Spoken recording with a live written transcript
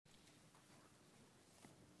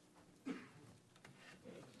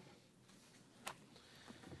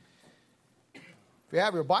If you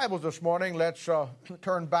have your Bibles this morning, let's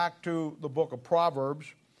turn back to the book of Proverbs.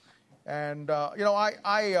 And,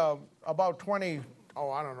 about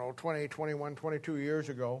 21, 22 years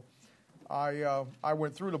ago, I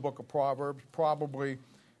went through the book of Proverbs, probably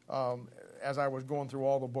as I was going through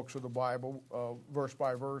all the books of the Bible, verse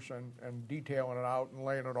by verse, and detailing it out and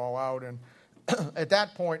laying it all out. And at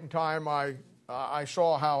that point in time, I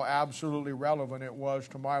saw how absolutely relevant it was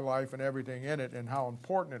to my life and everything in it and how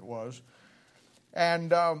important it was.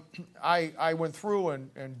 And I went through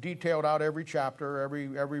and detailed out every chapter,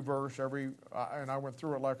 every verse, and I went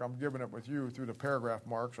through it like I'm giving it with you through the paragraph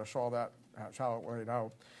marks. I saw that's how it laid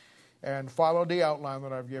out, and followed the outline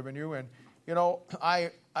that I've given you. And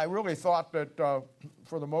I really thought that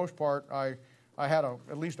for the most part I had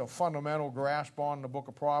at least a fundamental grasp on the book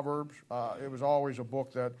of Proverbs. It was always a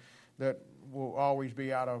book that will always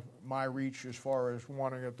be out of my reach as far as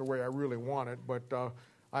wanting it the way I really want it, but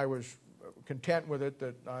I was content with it,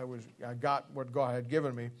 that I got what God had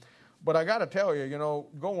given me. But I got to tell you,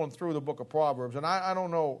 going through the book of Proverbs, and I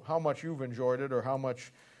don't know how much you've enjoyed it or how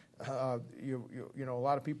much a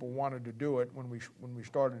lot of people wanted to do it when we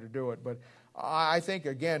started to do it. But I think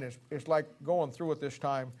again, it's like going through it this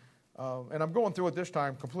time, and I'm going through it this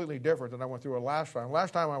time completely different than I went through it last time.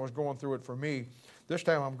 Last time I was going through it for me. This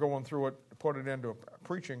time I'm going through it to put it into a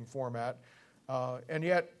preaching format. And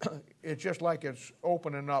yet, it's just like it's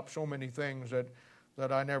opening up so many things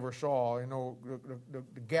that I never saw.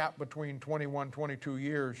 The gap between 21, 22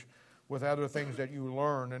 years with other things that you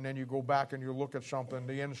learn, and then you go back and you look at something,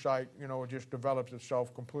 the insight, it just develops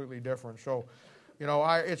itself completely different. So,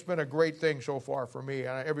 it's been a great thing so far for me.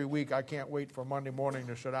 And every week I can't wait for Monday morning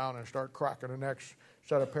to sit down and start cracking the next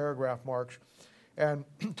set of paragraph marks. And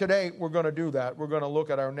today we're going to do that. We're going to look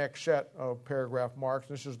at our next set of paragraph marks.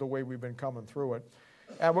 This is the way we've been coming through it.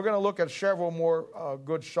 And we're going to look at several more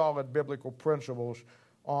good, solid biblical principles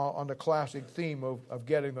on the classic theme of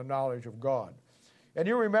getting the knowledge of God. And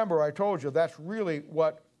you remember I told you that's really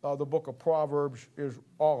what the book of Proverbs is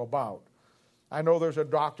all about. I know there's a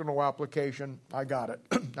doctrinal application. I got it.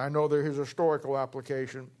 I know there's a historical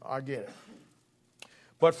application. I get it.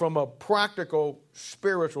 But from a practical,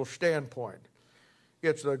 spiritual standpoint,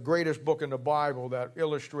 it's the greatest book in the Bible that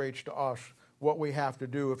illustrates to us what we have to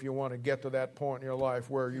do if you want to get to that point in your life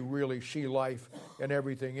where you really see life and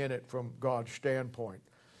everything in it from God's standpoint.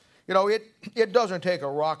 It doesn't take a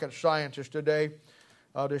rocket scientist today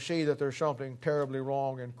to see that there's something terribly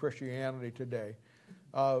wrong in Christianity today.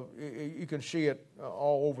 You can see it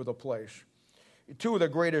all over the place. Two of the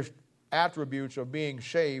greatest attributes of being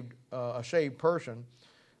saved, a saved person,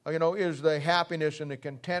 is the happiness and the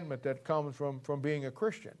contentment that comes from being a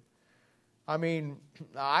Christian. I mean,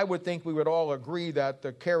 I would think we would all agree that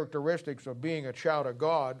the characteristics of being a child of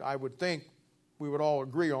God, I would think we would all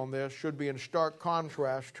agree on this, should be in stark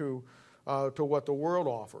contrast to what the world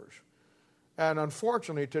offers. And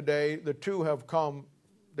unfortunately today, the two have come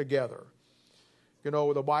together.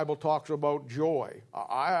 The Bible talks about joy.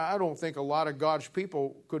 I don't think a lot of God's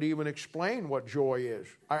people could even explain what joy is.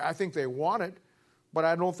 I think they want it, but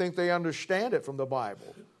I don't think they understand it from the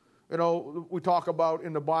Bible. We talk about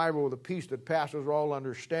in the Bible the peace that passes all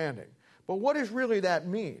understanding. But what does really that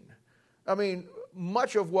mean? I mean,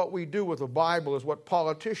 much of what we do with the Bible is what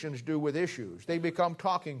politicians do with issues. They become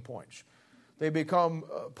talking points. They become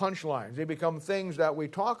punchlines. They become things that we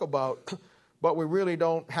talk about, but we really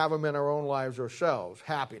don't have them in our own lives ourselves.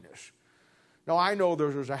 Happiness. Now, I know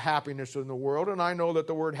there's a happiness in the world, and I know that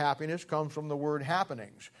the word happiness comes from the word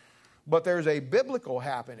happenings. But there's a biblical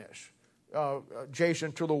happiness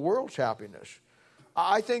adjacent to the world's happiness.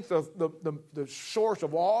 I think the source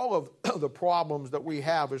of all of the problems that we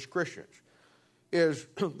have as Christians is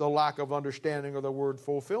the lack of understanding of the word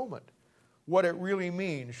fulfillment. What it really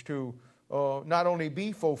means to not only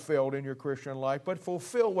be fulfilled in your Christian life, but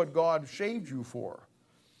fulfill what God saved you for.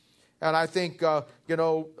 And I think,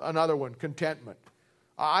 another one, contentment.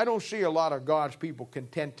 I don't see a lot of God's people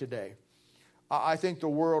content today. I think the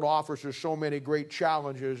world offers us so many great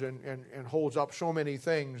challenges and holds up so many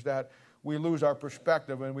things that we lose our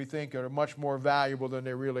perspective and we think are much more valuable than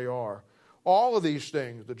they really are. All of these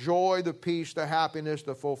things, the joy, the peace, the happiness,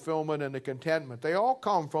 the fulfillment, and the contentment, they all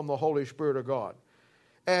come from the Holy Spirit of God.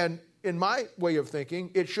 And in my way of thinking,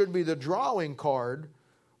 it should be the drawing card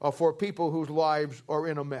for people whose lives are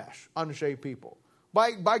in a mess, unsaved people,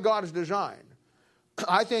 by God's design.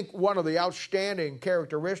 I think one of the outstanding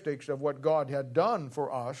characteristics of what God had done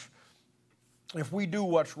for us, if we do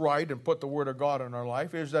what's right and put the Word of God in our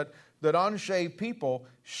life, is that unsaved people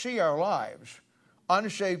see our lives.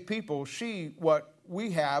 Unsaved people see what we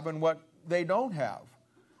have and what they don't have.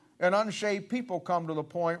 and unsaved people come to the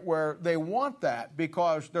point where they want that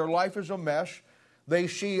because their life is a mess. They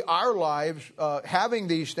see our lives having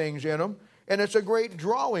these things in them, and it's a great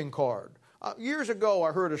drawing card. Years ago,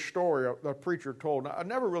 I heard a story a preacher told. I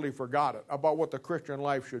never really forgot it, about what the Christian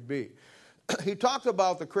life should be. He talked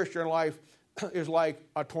about the Christian life is like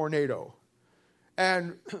a tornado.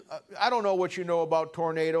 And I don't know what you know about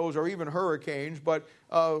tornadoes or even hurricanes, but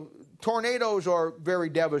tornadoes are very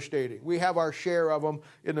devastating. We have our share of them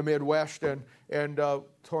in the Midwest, and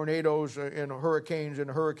tornadoes and hurricanes in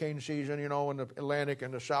the hurricane season, in the Atlantic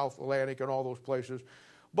and the South Atlantic and all those places.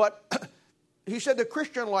 But he said the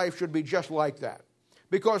Christian life should be just like that.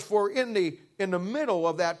 Because in the middle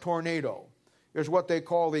of that tornado is what they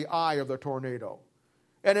call the eye of the tornado.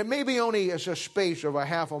 And it may be only a space of a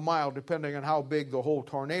half a mile, depending on how big the whole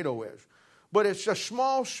tornado is. But it's a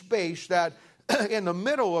small space that in the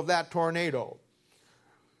middle of that tornado,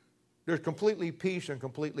 there's completely peace and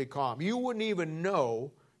completely calm. You wouldn't even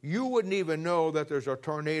know that there's a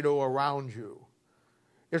tornado around you.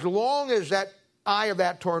 As long as that eye of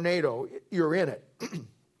that tornado, you're in it.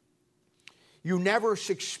 You never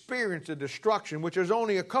experience the destruction, which is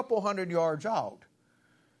only a couple hundred yards out.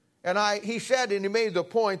 And he said, and he made the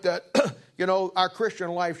point that, our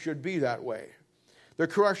Christian life should be that way. The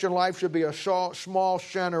Christian life should be a small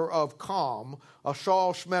center of calm, a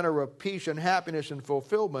small center of peace and happiness and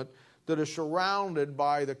fulfillment that is surrounded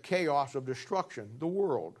by the chaos of destruction, the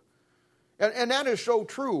world. And that is so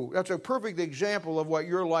true. That's a perfect example of what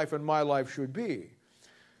your life and my life should be.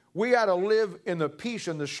 We ought to live in the peace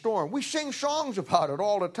and the storm. We sing songs about it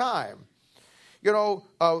all the time. Your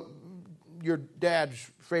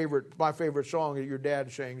dad's my favorite song that your dad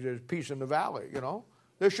sings is Peace in the Valley,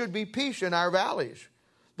 There should be peace in our valleys.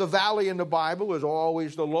 The valley in the Bible is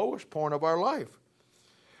always the lowest point of our life.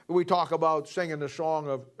 We talk about singing the song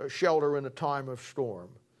of shelter in the time of storm.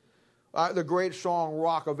 The great song,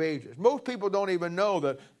 Rock of Ages. Most people don't even know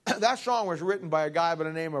that song was written by a guy by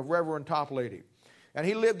the name of Reverend Toplady. And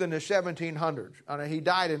he lived in the 1700s. And he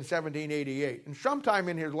died in 1788. And sometime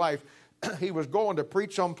in his life, he was going to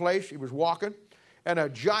preach someplace. He was walking. And a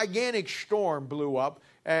gigantic storm blew up.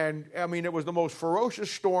 And, it was the most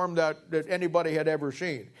ferocious storm that anybody had ever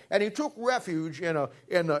seen. And he took refuge in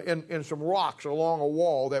some rocks along a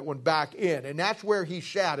wall that went back in. And that's where he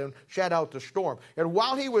sat out the storm. And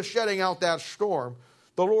while he was shutting out that storm,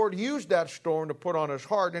 the Lord used that storm to put on his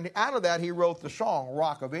heart. And out of that, he wrote the song,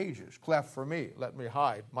 Rock of Ages, cleft for me, let me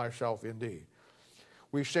hide myself in thee.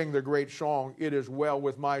 We sing the great song, It is well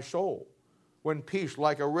with my soul, when peace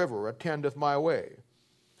like a river attendeth my way.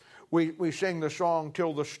 We sing the song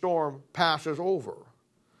till the storm passes over.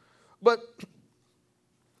 But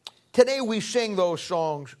today we sing those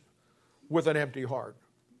songs with an empty heart.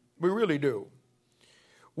 We really do.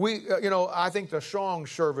 I think the song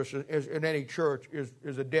service in any church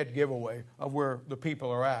is a dead giveaway of where the people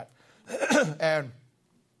are at. And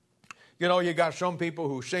you got some people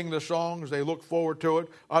who sing the songs, they look forward to it.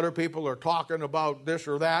 Other people are talking about this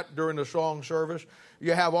or that during the song service.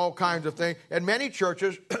 You have all kinds of things. In many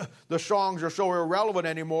churches, the songs are so irrelevant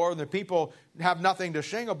anymore and the people have nothing to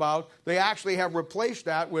sing about. They actually have replaced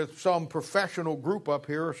that with some professional group up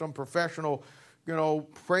here or some professional,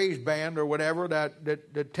 praise band or whatever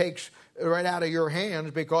that takes right out of your hands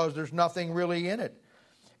because there's nothing really in it.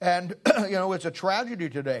 And, it's a tragedy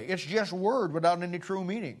today. It's just word without any true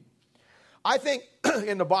meaning. I think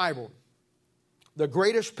in the Bible, the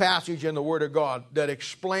greatest passage in the Word of God that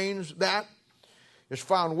explains that is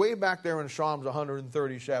found way back there in Psalms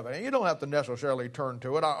 137. And you don't have to necessarily turn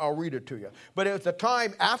to it. I'll read it to you. But at the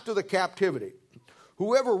time after the captivity,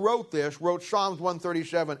 whoever wrote this wrote Psalms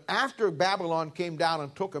 137 after Babylon came down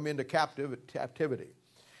and took them into captivity.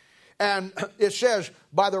 And it says,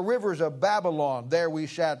 by the rivers of Babylon, there we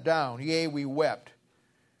sat down. Yea, we wept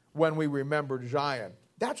when we remembered Zion.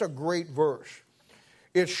 That's a great verse.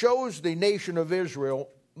 It shows the nation of Israel,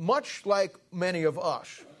 much like many of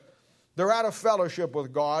us. They're out of fellowship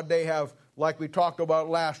with God. They have, like we talked about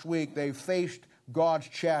last week, they faced God's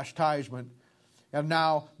chastisement. And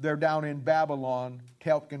now they're down in Babylon,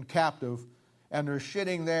 taken captive. And they're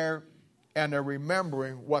sitting there and they're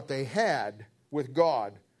remembering what they had with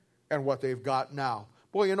God and what they've got now.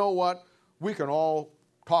 Boy, you know what? We can all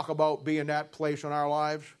talk about being that place in our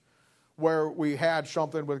lives where we had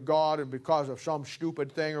something with God and because of some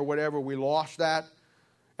stupid thing or whatever, we lost that.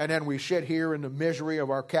 And then we sit here in the misery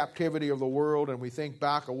of our captivity of the world and we think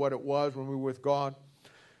back of what it was when we were with God.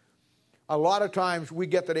 A lot of times we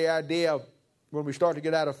get to the idea when we start to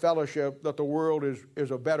get out of fellowship that the world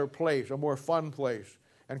is a better place, a more fun place.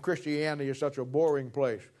 And Christianity is such a boring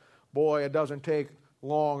place. Boy, it doesn't take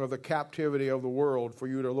long of the captivity of the world for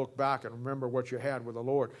you to look back and remember what you had with the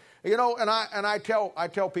Lord. You know, and I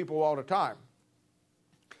tell people all the time,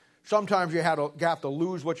 sometimes you have to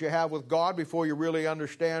lose what you have with God before you really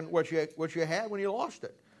understand what you had when you lost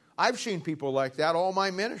it. I've seen people like that all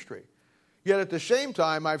my ministry. Yet at the same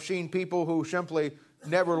time, I've seen people who simply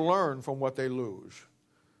never learn from what they lose.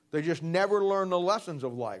 They just never learn the lessons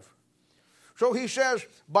of life. So he says,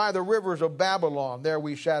 by the rivers of Babylon, there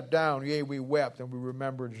we sat down, yea, we wept, and we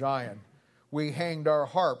remembered Zion. We hanged our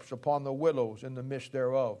harps upon the willows in the midst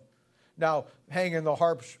thereof. Now, hanging the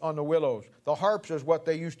harps on the willows. The harps is what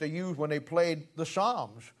they used to use when they played the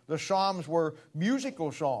Psalms. The Psalms were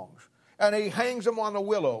musical songs. And he hangs them on the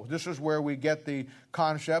willow. This is where we get the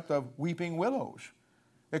concept of weeping willows.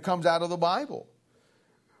 It comes out of the Bible.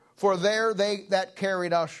 For there they that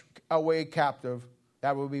carried us away captive,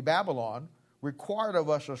 that would be Babylon, required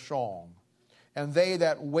of us a song. And they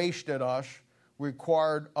that wasted us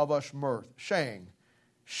required of us mirth, saying,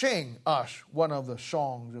 sing us one of the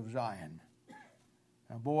songs of Zion.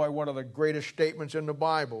 And boy, one of the greatest statements in the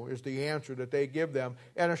Bible is the answer that they give them.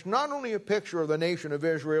 And it's not only a picture of the nation of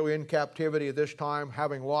Israel in captivity at this time,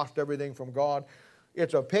 having lost everything from God,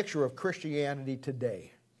 it's a picture of Christianity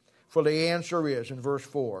today. For the answer is, in verse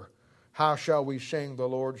 4, how shall we sing the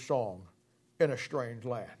Lord's song in a strange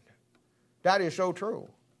land? That is so true.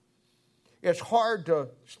 It's hard to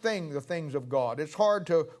sing the things of God. It's hard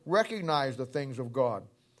to recognize the things of God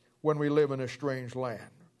when we live in a strange land.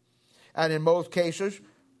 And in most cases,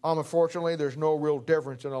 unfortunately, there's no real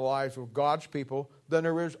difference in the lives of God's people than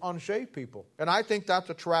there is unsaved people. And I think that's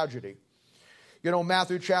a tragedy. You know,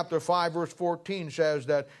 Matthew chapter 5, verse 14 says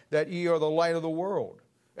that ye are the light of the world.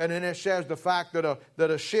 And then it says the fact that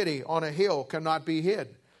a city on a hill cannot be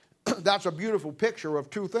hid. That's a beautiful picture of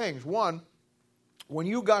two things. One, when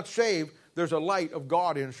you got saved, there's a light of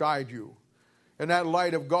God inside you. And that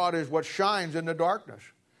light of God is what shines in the darkness.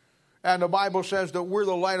 And the Bible says that we're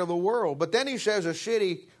the light of the world. But then he says a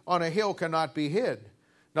city on a hill cannot be hid.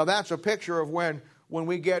 Now that's a picture of when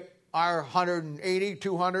we get our 180,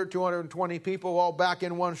 200, 220 people all back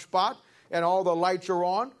in one spot and all the lights are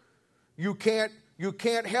on. You can't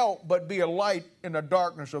help but be a light in the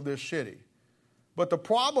darkness of this city. But the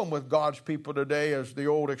problem with God's people today, as the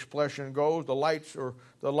old expression goes, the lights are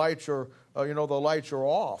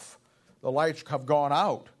off. The lights have gone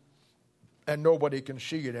out, and nobody can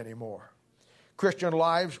see it anymore. Christian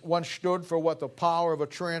lives once stood for what the power of a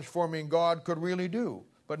transforming God could really do,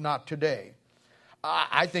 but not today.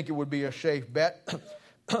 I think it would be a safe bet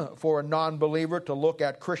for a non-believer to look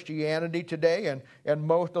at Christianity today and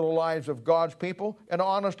most of the lives of God's people and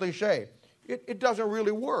honestly say, it doesn't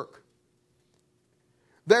really work.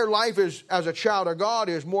 Their life is, as a child of God,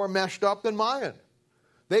 is more messed up than mine.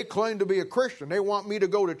 They claim to be a Christian. They want me to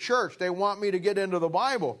go to church. They want me to get into the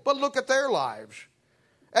Bible. But look at their lives.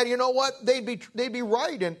 And you know what? They'd be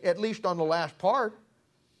right, at least on the last part.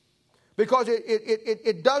 Because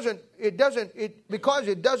it doesn't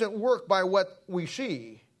work by what we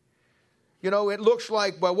see. You know, it looks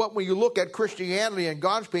like, when you look at Christianity and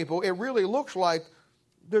God's people, it really looks like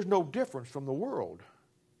there's no difference from the world.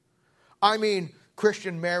 I mean,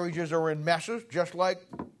 Christian marriages are in messes, just like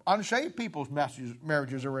unsaved people's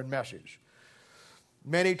marriages are in messes.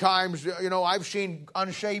 Many times, you know, I've seen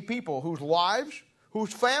unsaved people whose lives,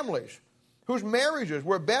 whose families, whose marriages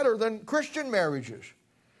were better than Christian marriages.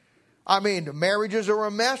 I mean, the marriages are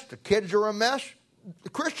a mess, the kids are a mess, the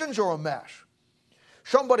Christians are a mess.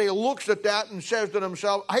 Somebody looks at that and says to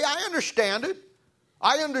themselves, hey, I understand it.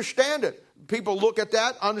 I understand it. People look at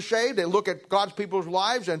that, unsaved, they look at God's people's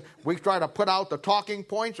lives, and we try to put out the talking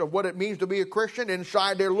points of what it means to be a Christian.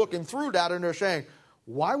 Inside, they're looking through that, and they're saying,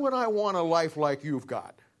 why would I want a life like you've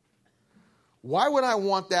got? Why would I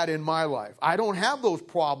want that in my life? I don't have those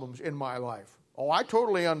problems in my life. Oh, I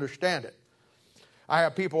totally understand it. I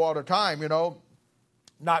have people all the time, you know,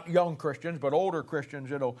 not young Christians, but older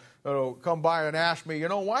Christians, that'll come by and ask me, you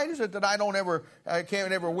know, why is it that I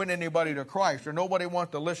can't ever win anybody to Christ, or nobody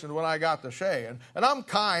wants to listen to what I got to say? And I'm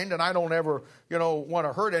kind, and I don't ever, want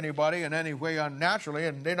to hurt anybody in any way unnaturally,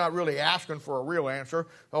 and they're not really asking for a real answer.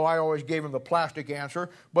 Oh, I always gave them the plastic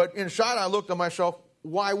answer. But inside I looked at myself,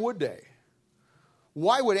 why would they?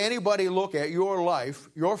 Why would anybody look at your life,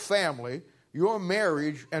 your family, your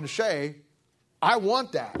marriage, and say, I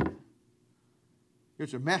want that?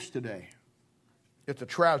 It's a mess today. It's a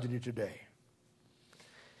tragedy today.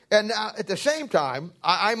 And at the same time,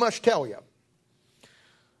 I must tell you,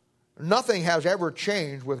 nothing has ever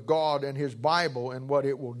changed with God and His Bible and what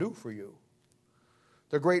it will do for you.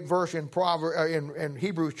 The great verse in in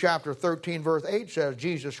Hebrews chapter 13, verse 8 says,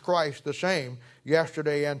 Jesus Christ the same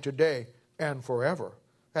yesterday and today and forever.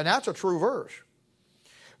 And that's a true verse.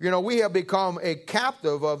 You know, we have become a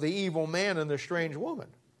captive of the evil man and the strange woman.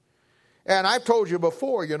 And I've told you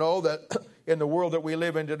before, you know, that in the world that we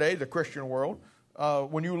live in today, the Christian world,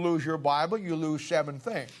 when you lose your Bible, you lose 7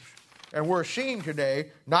 things. And we're seeing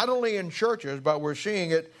today, not only in churches, but we're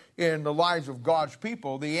seeing it in the lives of God's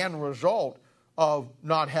people, the end result of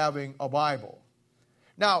not having a Bible.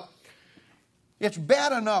 Now, it's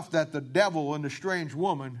bad enough that the devil and the strange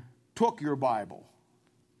woman took your Bible.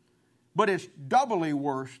 But it's doubly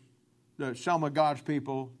worse that some of God's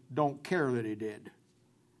people don't care that he did.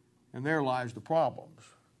 And there lies the problems.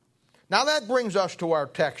 Now that brings us to our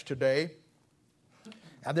text today.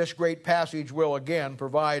 And this great passage will again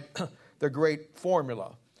provide the great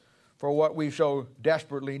formula for what we so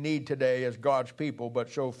desperately need today as God's people,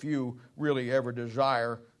 but so few really ever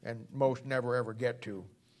desire and most never ever get to.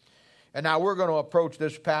 And now we're going to approach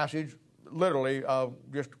this passage literally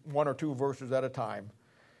just 1 or 2 verses at a time.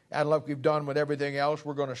 And like we've done with everything else,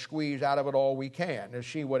 we're going to squeeze out of it all we can and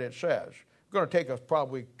see what it says. It's going to take us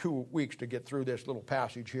probably 2 weeks to get through this little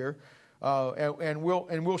passage here. And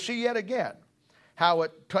we'll see yet again how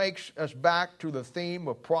it takes us back to the theme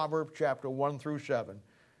of Proverbs chapter 1 through 7.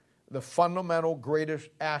 The fundamental greatest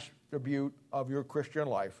attribute of your Christian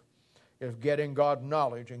life is getting God's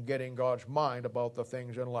knowledge and getting God's mind about the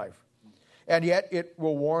things in life. And yet it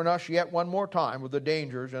will warn us yet one more time of the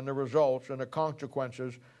dangers and the results and the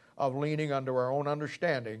consequences of leaning under our own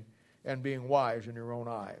understanding and being wise in your own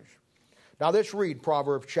eyes. Now let's read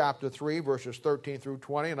Proverbs chapter 3, verses 13 through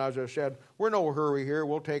 20. And as I said, we're in no hurry here.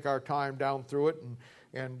 We'll take our time down through it,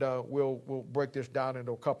 and we'll break this down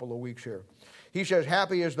into a couple of weeks here. He says,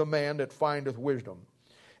 "Happy is the man that findeth wisdom,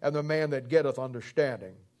 and the man that getteth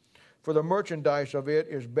understanding. For the merchandise of it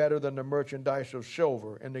is better than the merchandise of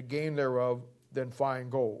silver, and the gain thereof than fine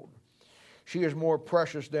gold. She is more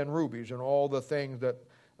precious than rubies, and all the things that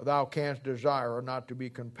thou canst desire are not to be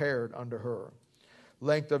compared unto her.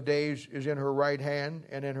 Length of days is in her right hand,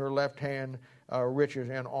 and in her left hand riches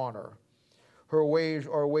and honor. Her ways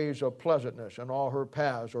are ways of pleasantness, and all her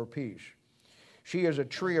paths are peace. She is a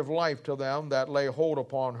tree of life to them that lay hold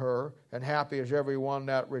upon her, and happy is every one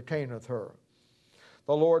that retaineth her.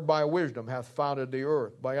 The Lord by wisdom hath founded the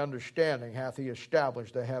earth, by understanding hath he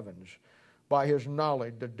established the heavens. By his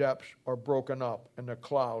knowledge the depths are broken up, and the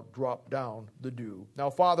cloud dropped down the dew." Now,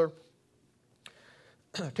 Father,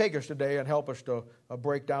 take us today and help us to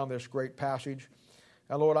break down this great passage.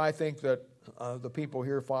 And Lord, I think that the people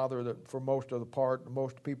here, Father, that for most of the part,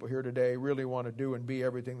 most people here today really want to do and be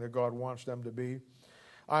everything that God wants them to be.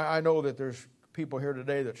 I know that there's people here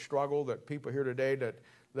today that struggle, that people here today that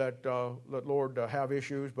Lord, have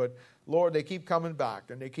issues. But Lord, they keep coming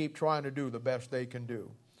back, and they keep trying to do the best they can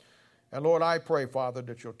do. And Lord, I pray, Father,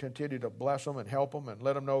 that you'll continue to bless them and help them and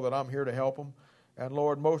let them know that I'm here to help them. And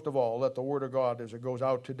Lord, most of all, let the Word of God as it goes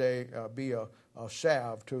out today be a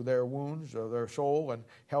salve to their wounds, their soul, and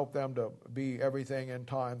help them to be everything in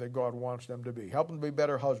time that God wants them to be. Help them to be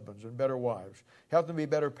better husbands and better wives. Help them to be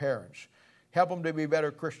better parents. Help them to be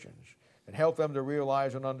better Christians. And help them to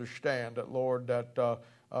realize and understand that, Lord, that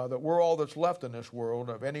we're all that's left in this world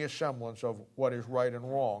of any semblance of what is right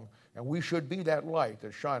and wrong. And we should be that light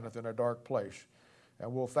that shineth in a dark place.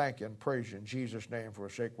 And we'll thank you and praise you in Jesus' name. For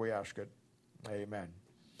his sake we ask it. Amen.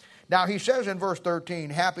 Now he says in verse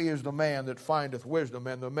 13, "Happy is the man that findeth wisdom,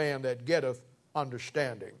 and the man that getteth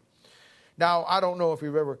understanding." Now, I don't know if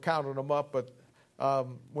you've ever counted them up, but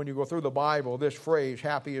when you go through the Bible, this phrase,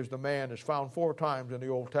 "happy is the man," is found 4 times in the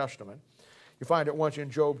Old Testament. You find it once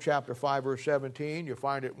in Job chapter 5, verse 17. You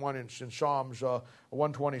find it once in Psalms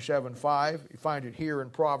 127:5. You find it here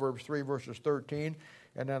in Proverbs 3, verses 13,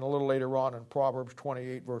 and then a little later on in Proverbs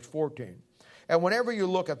 28, verse 14. And whenever you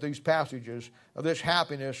look at these passages, this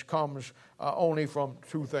happiness comes only from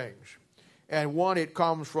 2 things. And one, it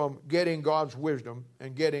comes from getting God's wisdom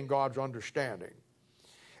and getting God's understanding.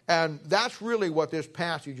 And that's really what this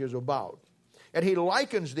passage is about. And he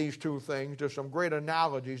likens these 2 things to some great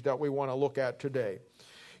analogies that we want to look at today.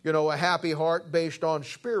 You know, a happy heart based on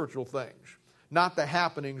spiritual things, not the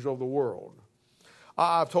happenings of the world.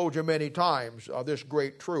 I've told you many times this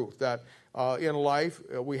great truth that in life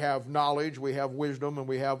we have knowledge, we have wisdom, and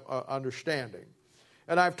we have understanding.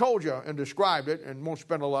 And I've told you and described it, and won't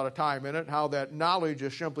spend a lot of time in it, how that knowledge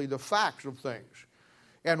is simply the facts of things.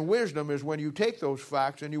 And wisdom is when you take those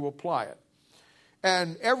facts and you apply it.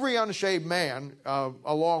 And every unsaved man,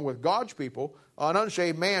 along with God's people, an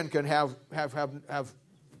unsaved man can have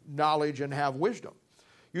knowledge and have wisdom.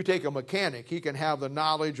 You take a mechanic, he can have the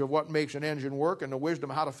knowledge of what makes an engine work and the wisdom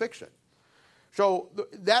how to fix it. So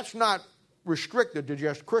that's not restricted to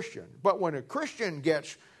just Christians. But when a Christian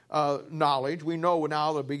gets knowledge. We know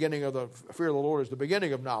now the beginning of the fear of the Lord is the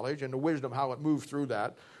beginning of knowledge, and the wisdom, how it moves through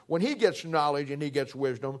that. When he gets knowledge and he gets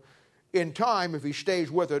wisdom, in time, if he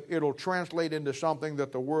stays with it, it'll translate into something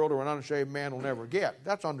that the world or an unsaved man will never get.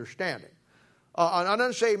 That's understanding. An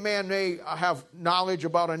unsaved man may have knowledge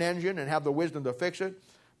about an engine and have the wisdom to fix it,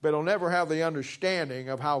 but he'll never have the understanding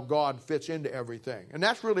of how God fits into everything. And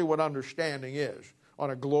that's really what understanding is on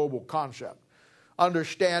a global concept.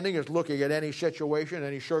 Understanding is looking at any situation,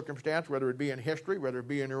 any circumstance, whether it be in history, whether it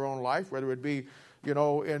be in your own life, whether it be,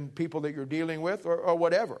 in people that you're dealing with or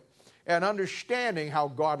whatever. And understanding how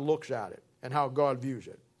God looks at it and how God views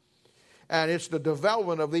it. And it's the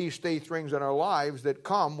development of these three things in our lives that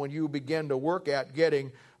come when you begin to work at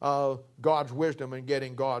getting God's wisdom and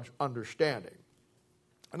getting God's understanding.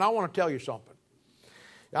 And I want to tell you something.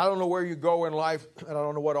 I don't know where you go in life, and I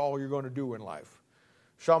don't know what all you're going to do in life.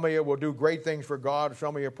 Some of you will do great things for God.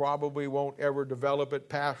 Some of you probably won't ever develop it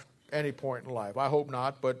past any point in life. I hope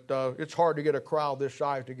not, but it's hard to get a crowd this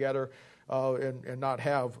size together and not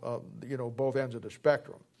have both ends of the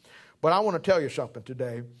spectrum. But I want to tell you something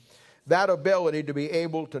today. That ability to be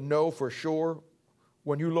able to know for sure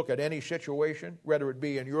when you look at any situation, whether it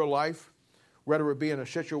be in your life, whether it be in a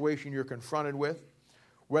situation you're confronted with,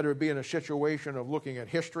 whether it be in a situation of looking at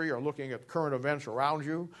history or looking at current events around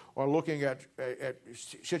you, or looking at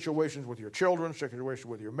situations with your children, situations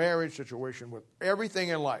with your marriage, situation with everything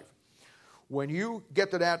in life. When you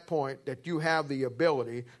get to that point that you have the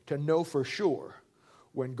ability to know for sure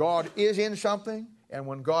when God is in something and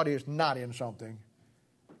when God is not in something,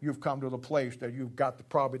 you've come to the place that you've got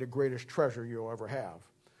probably the greatest treasure you'll ever have.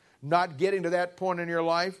 Not getting to that point in your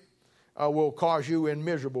life will cause you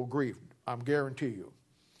immeasurable grief, I guarantee you.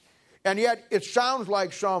 And yet it sounds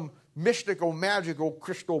like some mystical, magical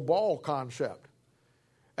crystal ball concept.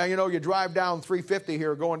 And you drive down 350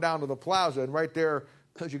 here going down to the plaza, and right there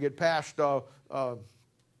as you get past the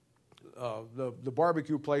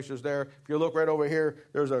barbecue places there, if you look right over here,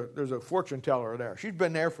 there's a fortune teller there. She's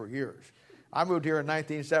been there for years. I moved here in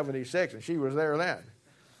 1976, and she was there then.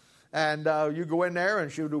 And you go in there,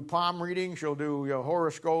 and she'll do palm reading. She'll do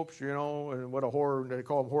horoscopes, and what a horror, they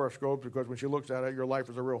call them horoscopes, because when she looks at it, your life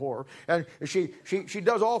is a real horror. And she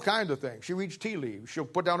does all kinds of things. She reads tea leaves. She'll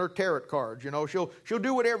put down her tarot cards. She'll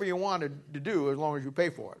do whatever you wanted to do as long as you pay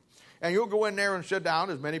for it. And you'll go in there and sit down,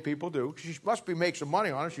 as many people do. She must make some money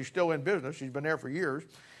on it. She's still in business. She's been there for years.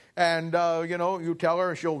 And, you tell her,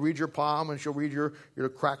 and she'll read your palm, and she'll read your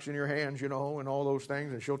cracks in your hands, and all those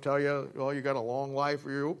things. And she'll tell you, well, you got a long life,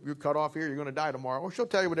 or you're cut off here, you're going to die tomorrow. Or she'll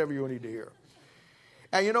tell you whatever you need to hear.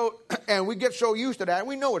 And, and we get so used to that,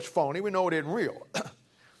 we know it's phony, we know it isn't real.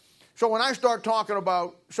 So when I start talking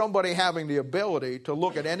about somebody having the ability to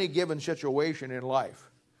look at any given situation in life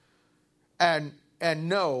and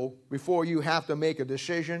know before you have to make a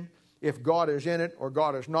decision if God is in it or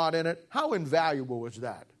God is not in it, how invaluable is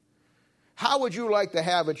that? How would you like to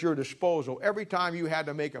have at your disposal every time you had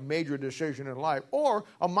to make a major decision in life or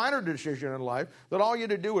a minor decision in life that all you had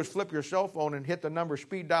to do was flip your cell phone and hit the number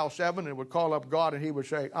speed dial 7 and it would call up God and he would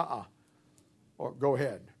say, or go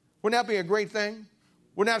ahead. Wouldn't that be a great thing?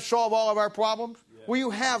 Wouldn't that solve all of our problems? Yeah. Well, you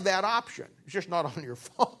have that option. It's just not on your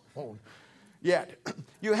phone yet.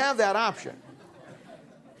 You have that option.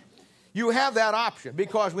 You have that option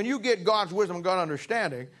because when you get God's wisdom and God's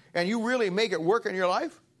understanding and you really make it work in your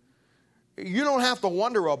life, you don't have to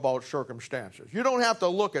wonder about circumstances. You don't have to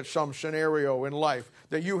look at some scenario in life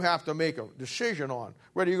that you have to make a decision on,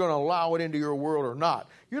 whether you're going to allow it into your world or not.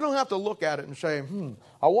 You don't have to look at it and say,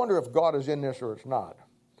 I wonder if God is in this or it's not.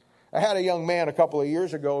 I had a young man a couple of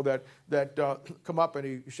years ago that come up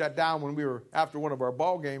and he sat down when we were after one of our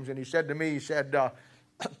ball games, and he said to me, he said, I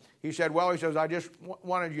just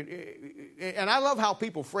wanted you, and I love how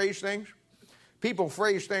people phrase things. People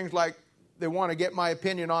phrase things like they want to get my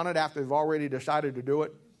opinion on it after they've already decided to do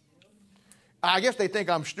it. I guess they think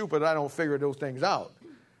I'm stupid. I don't figure those things out.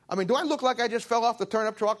 I mean, do I look like I just fell off the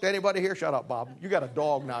turnip truck to anybody here? Shut up, Bob. You got a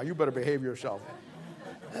dog now. You better behave yourself.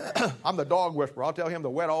 I'm the dog whisperer. I'll tell him to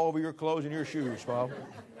wet all over your clothes and your shoes, Bob.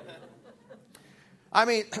 I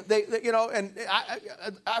mean, and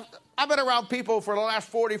I've been around people for the last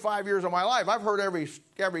 45 years of my life. I've heard every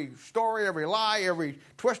story, every lie, every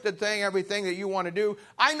twisted thing, everything that you want to do.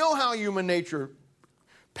 I know how human nature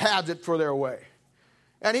paths it for their way.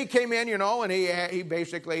 And he came in, and he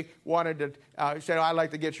basically wanted to say, I'd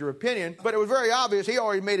like to get your opinion. But it was very obvious he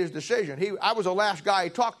already made his decision. I was the last guy he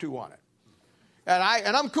talked to on it.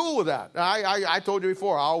 And I'm cool with that. I told you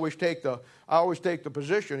before, I always take the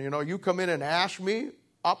position. You come in and ask me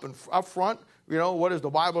up front, what does the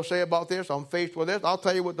Bible say about this? I'm faced with this. I'll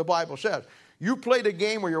tell you what the Bible says. You play the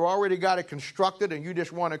game where you already got it constructed and you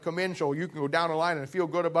just want to come in so you can go down the line and feel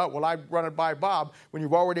good about, well, I run it by Bob. When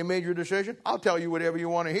you've already made your decision, I'll tell you whatever you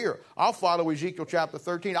want to hear. I'll follow Ezekiel chapter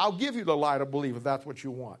 13. I'll give you the lie to believe if that's what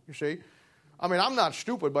you want, you see. I mean, I'm not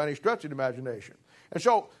stupid by any stretch of the imagination. And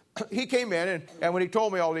so he came in, and when he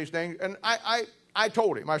told me all these things, and I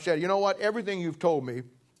told him, I said, you know what, everything you've told me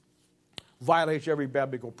violates every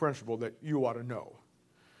biblical principle that you ought to know.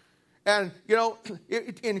 And, you know,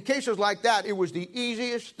 in cases like that, it was the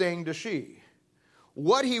easiest thing to see.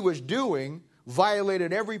 What he was doing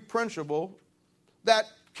violated every principle that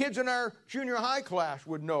kids in our junior high class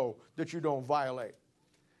would know that you don't violate.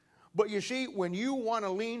 But you see, when you want to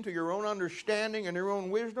lean to your own understanding and your own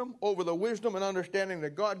wisdom over the wisdom and understanding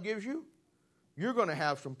that God gives you, you're going to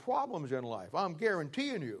have some problems in life. I'm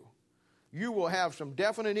guaranteeing you. You will have some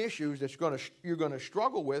definite issues that you're going to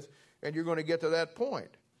struggle with, and you're going to get to that point.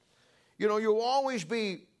 You know, you'll always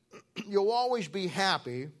be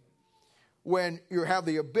happy when you have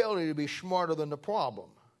the ability to be smarter than the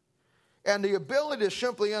problem. And the ability to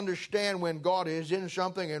simply understand when God is in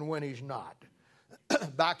something and when he's not.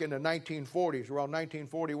 Back in the 1940s, around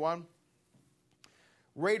 1941,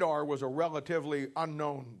 radar was a relatively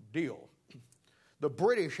unknown deal. The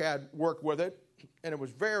British had worked with it, and it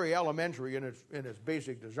was very elementary in its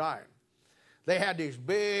basic design. They had these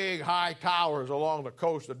big high towers along the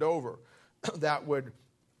coast of Dover that would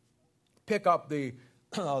pick up the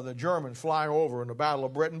Germans flying over in the Battle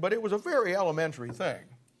of Britain, but it was a very elementary thing.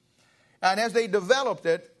 And as they developed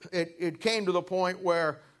it, it came to the point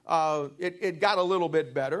where it got a little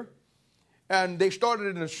bit better, and they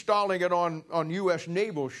started installing it on U.S.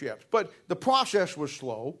 naval ships. But the process was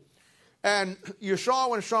slow, and you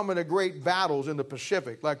saw in some of the great battles in the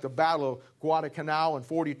Pacific, like the Battle of Guadalcanal in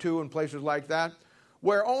 42 and places like that,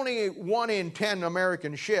 where only 1 in 10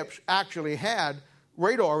 American ships actually had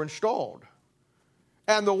radar installed.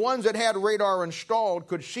 And the ones that had radar installed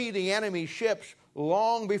could see the enemy ships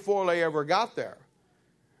long before they ever got there.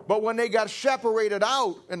 But when they got separated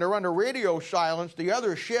out and they're under radio silence, the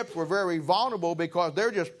other ships were very vulnerable because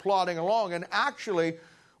they're just plodding along. And actually,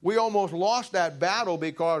 we almost lost that battle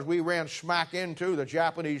because we ran smack into the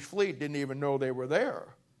Japanese fleet, didn't even know they were there.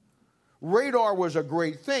 Radar was a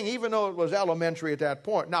great thing, even though it was elementary at that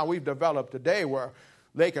point. Now, we've developed today where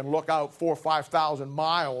they can look out 4,000 or 5,000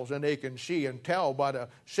 miles and they can see and tell by the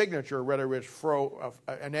signature whether it's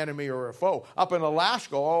an enemy or a foe. Up in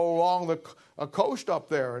Alaska, all along the coast up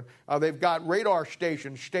there, they've got radar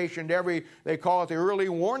stations stationed they call it the early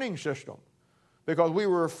warning system, because we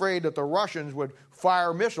were afraid that the Russians would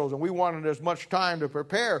fire missiles and we wanted as much time to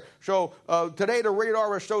prepare. So today the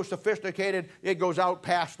radar is so sophisticated it goes out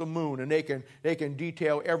past the moon and they can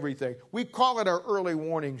detail everything. We call it our early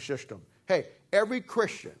warning system. Hey, every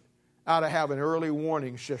Christian ought to have an early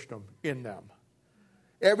warning system in them.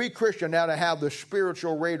 Every Christian ought to have the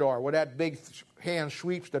spiritual radar where that big hand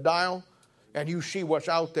sweeps the dial and you see what's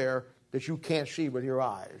out there that you can't see with your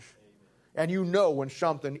eyes. And you know when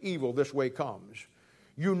something evil this way comes.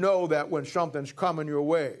 You know that when something's coming your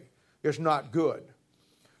way, it's not good.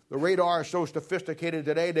 The radar is so sophisticated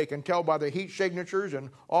today, they can tell by the heat signatures and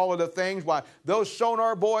all of the things. By those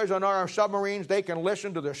sonar boys on our submarines, they can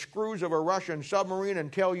listen to the screws of a Russian submarine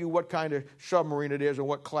and tell you what kind of submarine it is and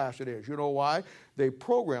what class it is. You know why? They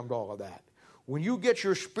programmed all of that. When you get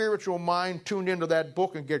your spiritual mind tuned into that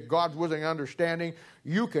book and get God's wisdom and understanding,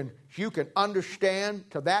 you can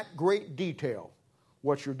understand to that great detail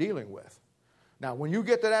what you're dealing with. Now, when you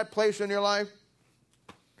get to that place in your life,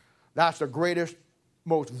 that's the greatest,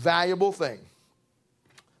 most valuable thing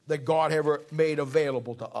that God ever made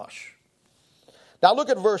available to us. Now look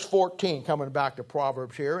at verse 14, coming back to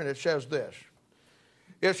Proverbs here, and it says this.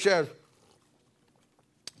 It says,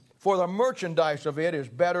 for the merchandise of it is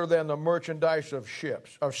better than the merchandise of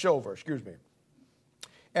silver,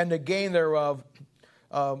 and the gain thereof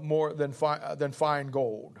more than fine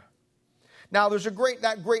gold. Now that's a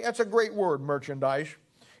great word, merchandise.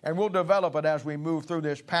 And we'll develop it as we move through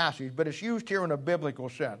this passage, but it's used here in a biblical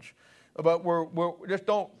sense. But we're just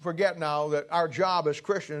don't forget now that our job as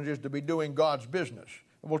Christians is to be doing God's business.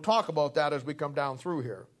 And we'll talk about that as we come down through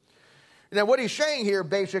here. Now what he's saying here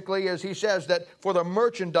basically is he says that for the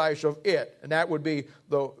merchandise of it, and that would be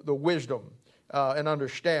the wisdom and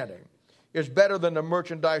understanding, is better than the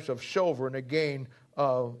merchandise of silver and the gain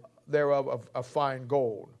thereof of fine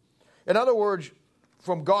gold. In other words,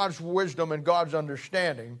 from God's wisdom and God's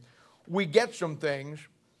understanding, we get some things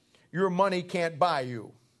your money can't buy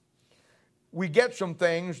you. We get some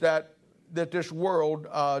things that this world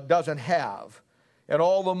doesn't have. And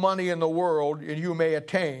all the money in the world and you may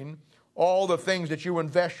attain, all the things that you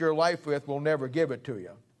invest your life with will never give it to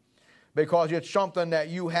you. because it's something that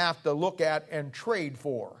you have to look at and trade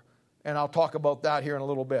for. And I'll talk about that here in a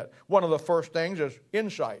little bit. One of the first things is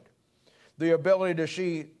insight, the ability to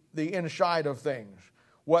see the inside of things,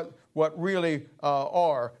 what really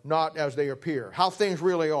are, not as they appear, how things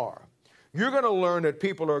really are. You're going to learn that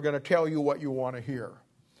people are going to tell you what you want to hear.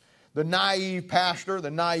 The naive pastor, the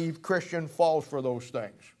naive Christian falls for those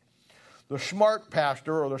things. The smart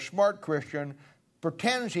pastor or the smart Christian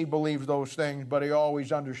pretends he believes those things, but he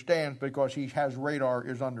always understands because he has radar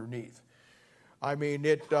is underneath. I mean,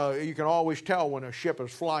 you can always tell when a ship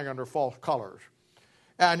is flying under false colors.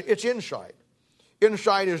 And it's insight.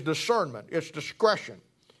 Insight is discernment. It's discretion.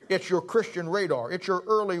 It's your Christian radar. It's your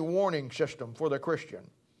early warning system for the Christian.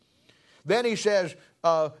 Then he says,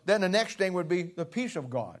 then the next thing would be the peace of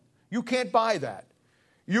God. You can't buy that.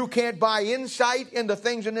 You can't buy insight into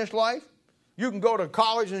things in this life. You can go to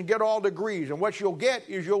college and get all degrees, and what you'll get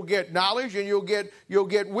is you'll get knowledge and you'll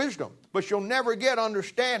get wisdom, but you'll never get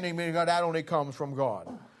understanding, meaning that only comes from God.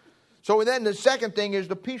 So then the second thing is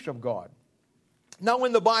the peace of God. Now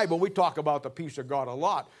in the Bible, we talk about the peace of God a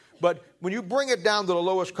lot, but when you bring it down to the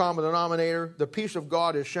lowest common denominator, the peace of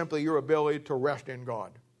God is simply your ability to rest in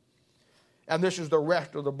God. And this is the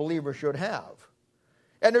rest of the believer should have.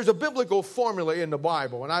 And there's a biblical formula in the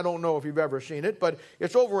Bible, and I don't know if you've ever seen it, but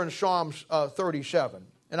it's over in Psalms 37.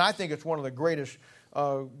 And I think it's one of the greatest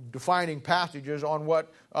defining passages on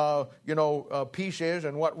what peace is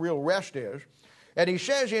and what real rest is. And he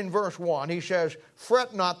says in verse 1, he says,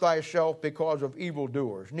 "Fret not thyself because of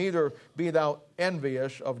evildoers, neither be thou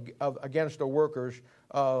envious against the workers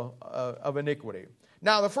of iniquity."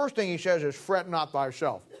 Now, the first thing he says is, fret not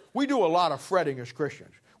thyself. We do a lot of fretting as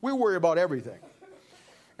Christians. We worry about everything.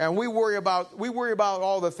 And we worry about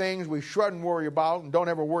all the things we shouldn't worry about and don't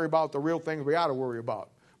ever worry about the real things we ought to worry about.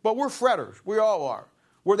 But we're fretters. We all are.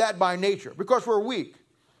 We're that by nature because we're weak.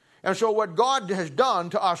 And so what God has done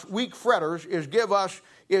to us weak fretters is give us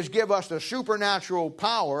the supernatural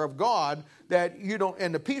power of God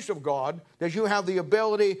and the peace of God, that you have the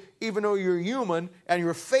ability, even though you're human and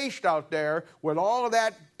you're faced out there with all of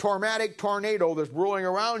that traumatic tornado that's rolling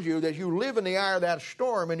around you, that you live in the eye of that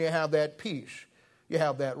storm and you have that peace. You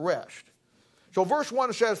have that rest. So verse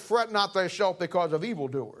 1 says, "Fret not thyself because of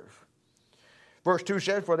evildoers." Verse 2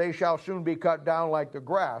 says, "For they shall soon be cut down like the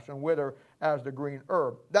grass and wither as the green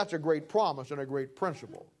herb." That's a great promise and a great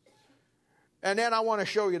principle. And then I want to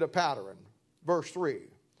show you the pattern. Verse 3,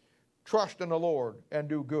 "Trust in the Lord and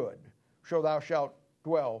do good, so thou shalt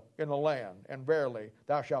dwell in the land, and verily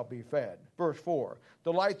thou shalt be fed." Verse 4,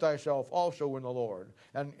 "Delight thyself also in the Lord,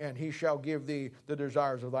 and he shall give thee the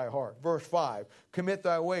desires of thy heart." Verse 5, "Commit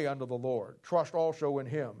thy way unto the Lord, trust also in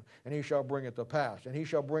him, and he shall bring it to pass. And he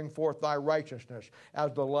shall bring forth thy righteousness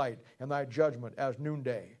as the light, and thy judgment as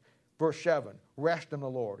noonday." Verse 7, "Rest in the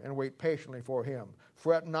Lord, and wait patiently for him.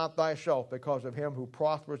 Fret not thyself because of him who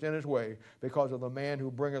prospereth in his way, because of the man who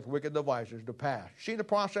bringeth wicked devices to pass." See the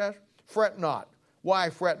process? Fret not. Why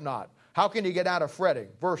fret not? How can you get out of fretting?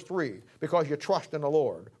 Verse 3, "Because you trust in the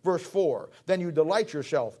Lord." Verse 4, "Then you delight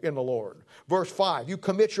yourself in the Lord." Verse 5, "You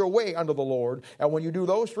commit your way unto the Lord." And when you do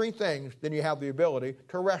those three things, then you have the ability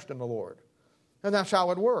to rest in the Lord. And that's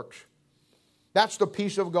how it works. That's the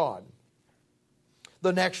peace of God.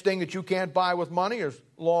 The next thing that you can't buy with money is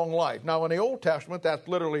long life. Now, in the Old Testament, that's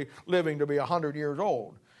literally living to be 100 years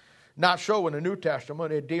old. Not so in the New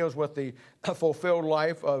Testament. It deals with the fulfilled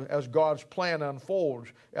life as God's plan unfolds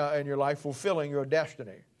in your life, fulfilling your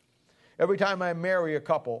destiny. Every time I marry a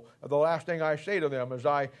couple, the last thing I say to them is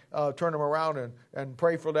I turn them around and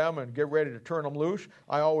pray for them and get ready to turn them loose.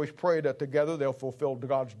 I always pray that together they'll fulfill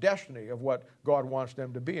God's destiny of what God wants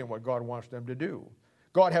them to be and what God wants them to do.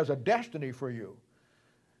 God has a destiny for you.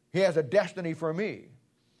 He has a destiny for me.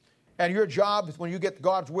 And your job, when you get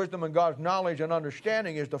God's wisdom and God's knowledge and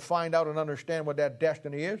understanding, is to find out and understand what that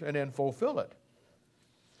destiny is and then fulfill it.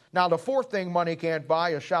 Now, the fourth thing money can't buy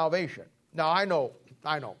is salvation. Now, I know.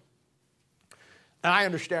 And I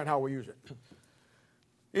understand how we use it.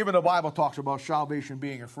 Even the Bible talks about salvation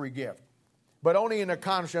being a free gift, but only in the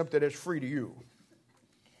concept that it's free to you.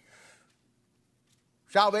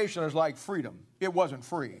 Salvation is like freedom. It wasn't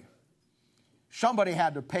free. Somebody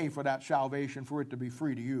had to pay for that salvation for it to be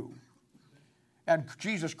free to you. And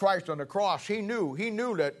Jesus Christ on the cross, he knew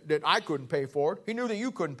that I couldn't pay for it. He knew that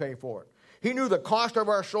you couldn't pay for it. He knew the cost of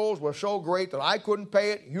our souls was so great that I couldn't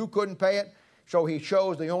pay it, you couldn't pay it. So he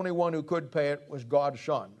chose the only one who could pay it was God's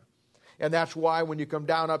Son. And that's why when you come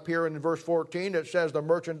down up here in verse 14, it says the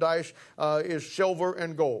merchandise is silver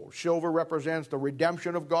and gold. Silver represents the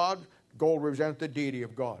redemption of God. Gold represents the deity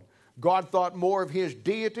of God. God thought more of his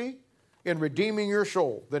deity in redeeming your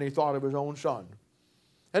soul than he thought of his own Son.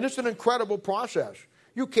 And it's an incredible process.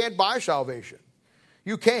 You can't buy salvation.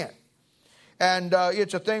 You can't. And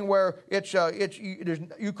it's a thing where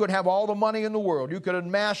you could have all the money in the world. You could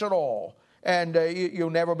amass it all. And you'll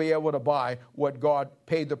never be able to buy what God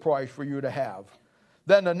paid the price for you to have.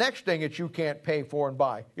 Then the next thing that you can't pay for and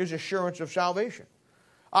buy is assurance of salvation.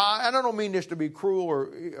 And I don't mean this to be cruel or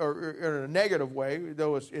in a negative way,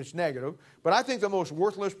 though it's negative. But I think the most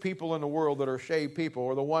worthless people in the world that are saved people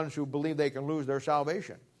are the ones who believe they can lose their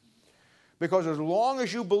salvation. Because as long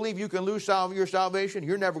as you believe you can lose your salvation,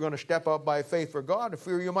 you're never going to step up by faith for God, to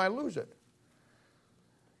fear you might lose it.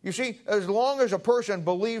 You see, as long as a person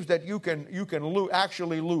believes that you can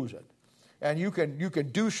actually lose it, and you can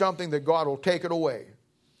do something that God will take it away.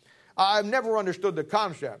 I've never understood the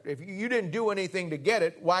concept. If you didn't do anything to get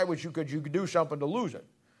it, why could you do something to lose it?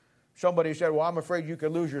 Somebody said, well, I'm afraid you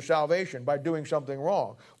could lose your salvation by doing something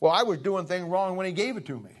wrong. Well, I was doing things wrong when he gave it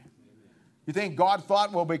to me. You think God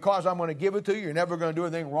thought, well, because I'm going to give it to you, you're never going to do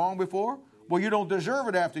anything wrong before? Well, you don't deserve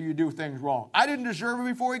it after you do things wrong. I didn't deserve it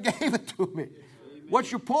before he gave it to me. Amen. What's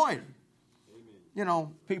your point? Amen. You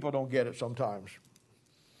know, people don't get it sometimes.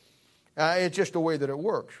 It's just the way that it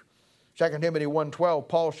works. 2 Timothy 1:12,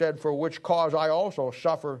 Paul said, for which cause I also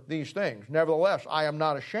suffer these things. Nevertheless, I am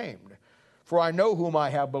not ashamed. For I know whom I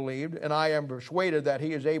have believed, and I am persuaded that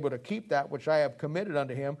he is able to keep that which I have committed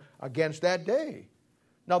unto him against that day.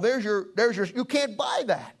 Now there's your, you can't buy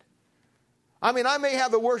that. I mean, I may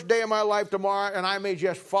have the worst day of my life tomorrow, and I may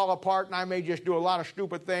just fall apart, and I may just do a lot of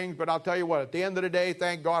stupid things, but I'll tell you what, at the end of the day,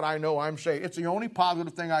 thank God I know I'm saved. It's the only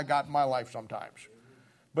positive thing I got in my life sometimes.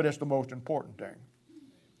 But it's the most important thing.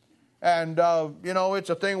 And, it's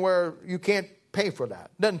a thing where you can't pay for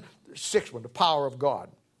that. Then, the sixth one, the power of God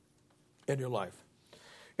in your life.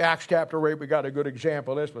 Acts chapter 8, we got a good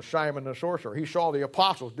example of this with Simon the sorcerer. He saw the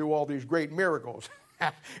apostles do all these great miracles.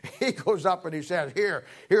 He goes up and he says,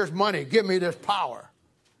 here's money, give me this power.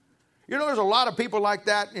 You know, there's a lot of people like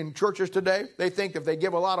that in churches today. They think if they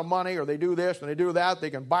give a lot of money or they do this and they do that, they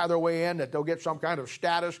can buy their way in, that they'll get some kind of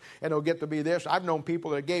status and they'll get to be this. I've known people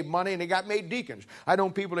that gave money and they got made deacons. I've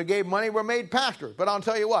known people that gave money and were made pastors. But I'll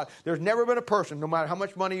tell you what, there's never been a person, no matter how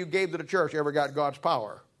much money you gave to the church, ever got God's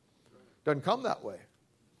power. Doesn't come that way.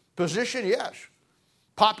 Position, yes.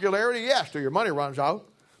 Popularity, yes, till your money runs out.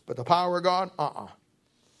 But the power of God,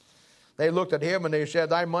 They looked at him and they said,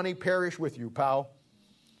 thy money perish with you, pal.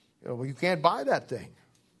 Well, you can't buy that thing.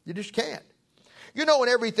 You just can't. You know, in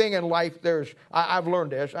everything in life, I've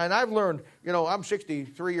learned this, and I've learned, I'm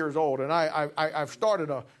 63 years old, and I've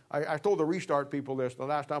started I told the Restart people this the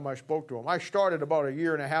last time I spoke to them. I started about a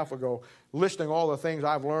year and a half ago listing all the things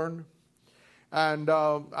I've learned. And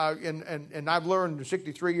I've learned in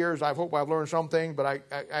 63 years, I hope I've learned something, but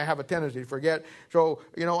I have a tendency to forget. So,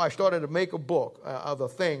 I started to make a book of the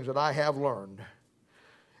things that I have learned.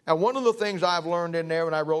 And one of the things I've learned in there,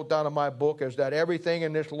 and I wrote down in my book, is that everything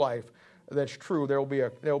in this life that's true, there'll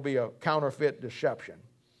be a counterfeit deception.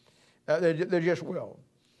 There just will.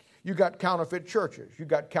 You got counterfeit churches. You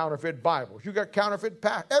got counterfeit Bibles. You got counterfeit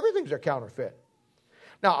everything's a counterfeit.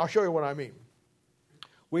 Now, I'll show you what I mean.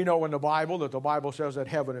 We know in the Bible that the Bible says that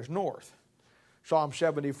heaven is north. Psalm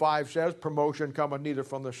 75 says, promotion cometh neither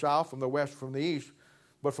from the south, from the west, from the east,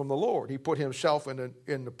 but from the Lord. He put himself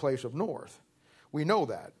in the place of north. We know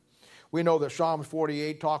that. We know that Psalm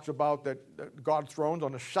 48 talks about that God's throne's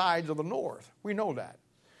on the sides of the north. We know that.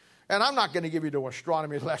 And I'm not going to give you the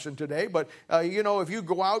astronomy lesson today, but, if you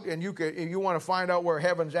go out and if you want to find out where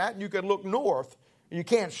heaven's at, you can look north. And you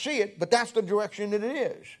can't see it, but that's the direction that it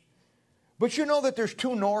is. But you know that there's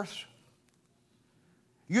two norths?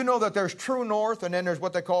 You know that there's true north, and then there's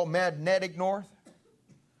what they call magnetic north?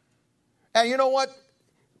 And you know what?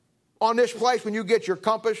 On this place, when you get your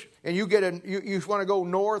compass and you want to go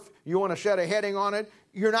north, you want to set a heading on it,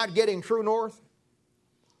 you're not getting true north.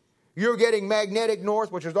 You're getting magnetic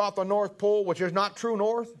north, which is off the North Pole, which is not true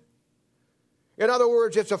north. In other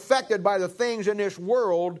words, it's affected by the things in this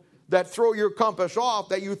world that throw your compass off,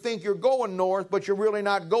 that you think you're going north, but you're really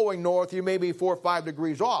not going north. You may be 4 or 5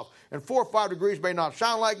 degrees off. And 4 or 5 degrees may not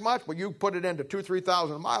sound like much, but you put it into 2,000 or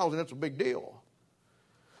 3,000 miles, and it's a big deal.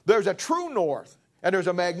 There's a true north. And there's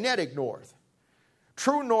a magnetic north.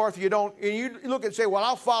 True north, you look and say, well,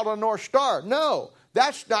 I'll follow the North Star. No,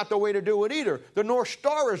 that's not the way to do it either. The North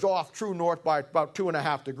Star is off true north by about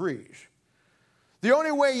 2.5 degrees. The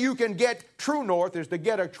only way you can get true north is to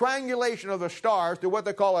get a triangulation of the stars to what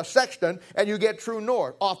they call a sextant, and you get true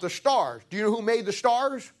north off the stars. Do you know who made the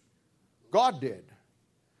stars? God did.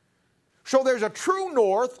 So there's a true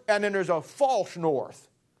north, and then there's a false north.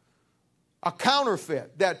 A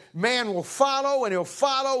counterfeit that man will follow and he'll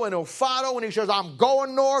follow and he'll follow. And he says, I'm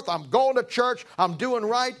going north, I'm going to church, I'm doing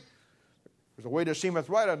right. There's a way that seemeth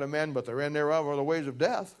right unto men, but the end thereof are the ways of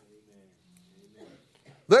death.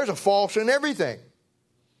 There's a false in everything.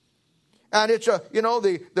 And it's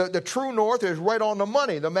the true north is right on the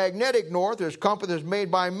money. The magnetic north is compass is made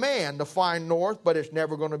by man to find north, but it's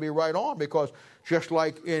never going to be right on, because just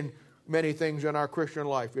like in many things in our Christian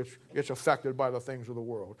life, it's affected by the things of the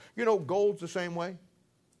world. You know, gold's the same way.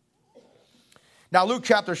 Now, Luke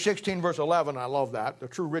chapter 16, verse 11, I love that. The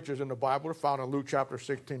true riches in the Bible are found in Luke chapter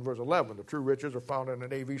 16, verse 11. The true riches are found in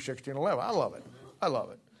an AV 1611. I love it. I love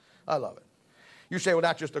it. I love it. You say, well,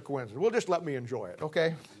 that's just a coincidence. Well, just let me enjoy it,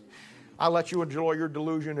 okay? I'll let you enjoy your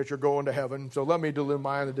delusion that you're going to heaven, so let me delude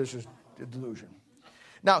mine that this is a delusion.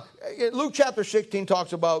 Now, Luke chapter 16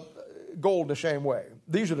 talks about gold the same way.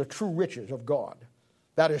 These are the true riches of God.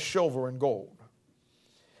 That is silver and gold.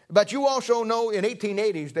 But you also know in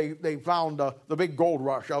 1880s they found the big gold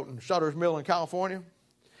rush out in Sutter's Mill in California.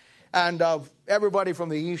 And everybody from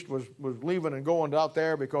the east was leaving and going out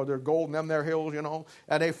there because there's gold in them there hills, you know.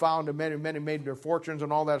 And they found and many made their fortunes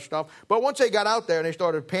and all that stuff. But once they got out there and they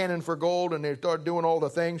started panning for gold and they started doing all the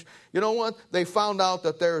things, you know what? They found out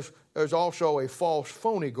that there's also a false,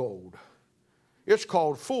 phony gold. It's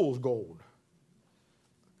called fool's gold.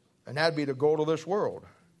 And that'd be the gold of this world.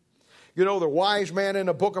 You know, the wise man in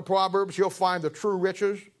the book of Proverbs, he'll find the true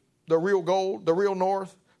riches, the real gold, the real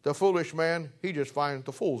north. The foolish man, he just finds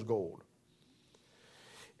the fool's gold.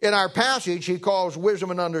 In our passage, he calls wisdom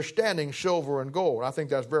and understanding silver and gold. I think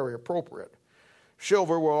that's very appropriate.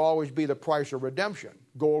 Silver will always be the price of redemption.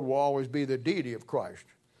 Gold will always be the deity of Christ.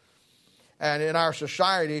 And in our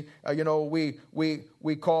society,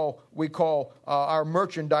 we call our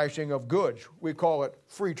merchandising of goods, we call it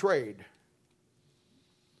free trade.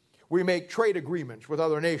 We make trade agreements with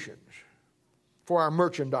other nations for our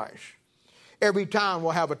merchandise. Every town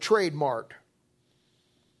will have a trademark.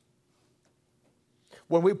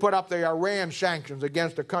 When we put up the Iran sanctions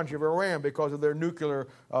against the country of Iran because of their nuclear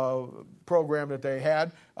program that they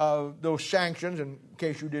had, those sanctions, in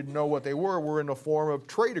case you didn't know what they were in the form of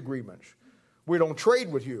trade agreements. We don't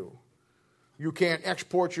trade with you. You can't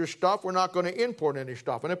export your stuff. We're not going to import any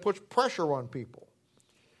stuff. And it puts pressure on people.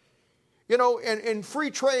 You know, and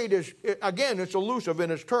free trade is, again, it's elusive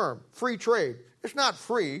in its term. Free trade. It's not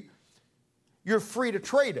free. You're free to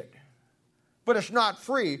trade it. But it's not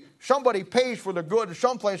free. Somebody pays for the good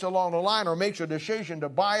someplace along the line or makes a decision to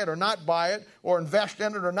buy it or not buy it or invest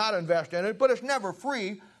in it or not invest in it. But it's never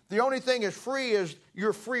free. The only thing is free is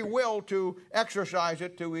your free will to exercise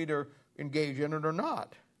it to either engage in it or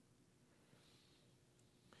not.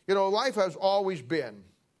 You know, life has always been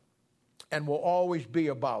and will always be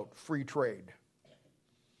about free trade.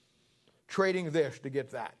 Trading this to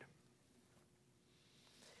get that.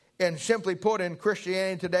 And simply put, in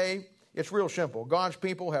Christianity today, it's real simple. God's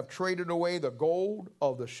people have traded away the gold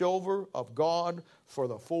of the silver of God for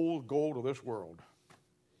the fool's gold of this world.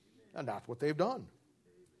 And that's what they've done.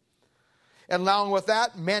 And along with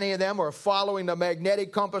that, many of them are following the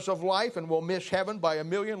magnetic compass of life and will miss heaven by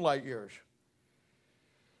 1,000,000 light years.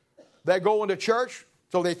 They go into church,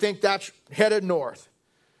 so they think that's headed north.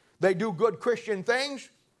 They do good Christian things,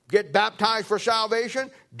 get baptized for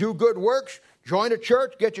salvation, do good works, join a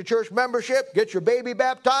church, get your church membership, get your baby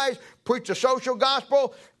baptized, preach the social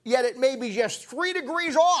gospel, yet it may be just 3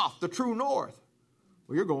 degrees off the true north.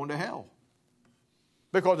 Well, you're going to hell.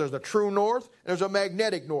 Because there's a true north, and there's a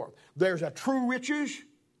magnetic north. There's a true riches,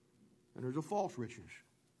 and there's a false riches.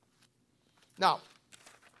 Now,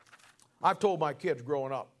 I've told my kids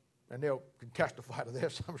growing up, and they'll testify to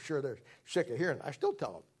this, I'm sure they're sick of hearing it. I still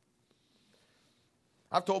tell them.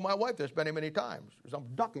 I've told my wife this many, many times. As I'm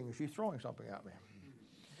ducking, she's throwing something at me.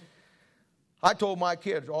 I told my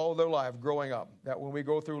kids all their life growing up that when we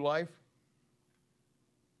go through life,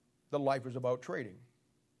 the life is about trading.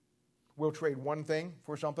 We'll trade one thing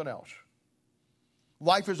for something else.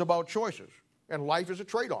 Life is about choices, and life is a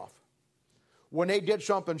trade-off. When they did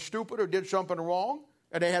something stupid or did something wrong,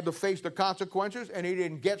 and they had to face the consequences, and they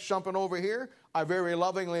didn't get something over here, I very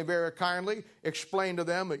lovingly, very kindly explained to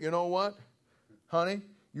them that, you know what? Honey,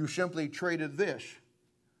 you simply traded this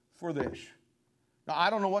for this. Now, I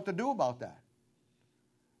don't know what to do about that.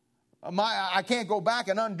 I can't go back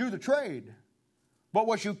and undo the trade. But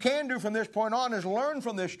what you can do from this point on is learn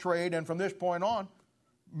from this trade, and from this point on,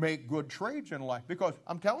 make good trades in life. Because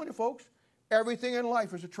I'm telling you, folks, everything in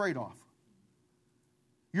life is a trade-off.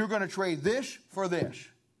 You're going to trade this for this.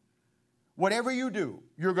 Whatever you do,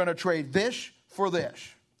 you're going to trade this for this.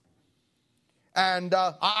 And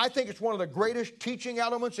I think it's one of the greatest teaching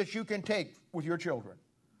elements that you can take with your children.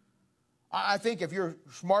 I think if you're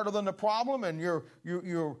smarter than the problem and you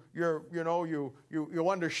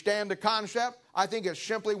understand the concept, I think it's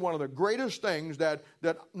simply one of the greatest things that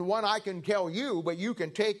one I can tell you, but you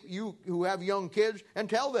can take you who have young kids and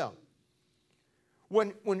tell them.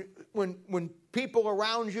 When people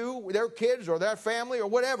around you, their kids or their family or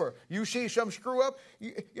whatever, you see some screw up,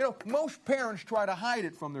 most parents try to hide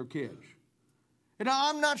it from their kids. And now,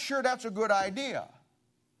 I'm not sure that's a good idea,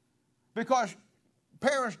 because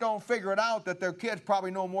parents don't figure it out that their kids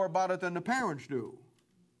probably know more about it than the parents do.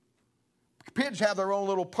 Kids have their own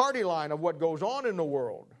little party line of what goes on in the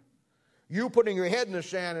world. You putting your head in the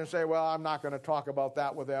sand and say, well, I'm not going to talk about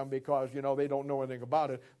that with them because, they don't know anything about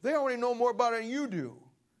it. They already know more about it than you do.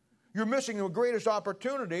 You're missing the greatest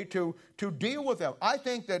opportunity to deal with them. I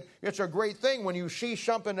think that it's a great thing when you see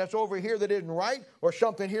something that's over here that isn't right, or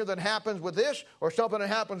something here that happens with this, or something that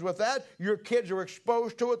happens with that. Your kids are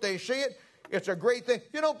exposed to it. They see it. It's a great thing.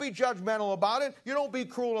 You don't be judgmental about it. You don't be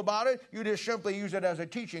cruel about it. You just simply use it as a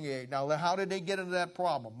teaching aid. Now, how did they get into that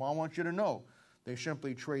problem? Well, I want you to know. They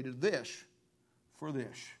simply traded this for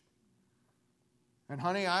this. And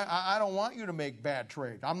honey, I don't want you to make bad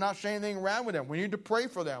trades. I'm not saying anything wrong with them. We need to pray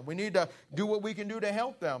for them. We need to do what we can do to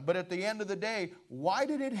help them. But at the end of the day, why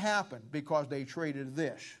did it happen? Because they traded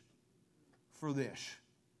this for this.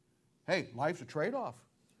 Hey, life's a trade-off.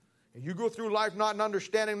 If you go through life not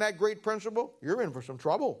understanding that great principle, you're in for some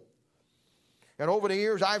trouble. And over the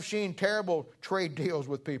years, I've seen terrible trade deals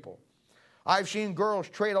with people. I've seen girls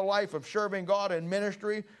trade a life of serving God in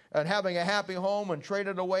ministry and having a happy home and trade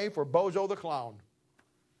it away for Bozo the Clown.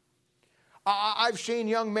 I've seen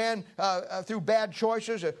young men through bad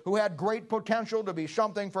choices who had great potential to be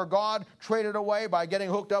something for God traded away by getting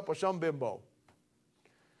hooked up with some bimbo.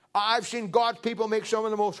 I've seen God's people make some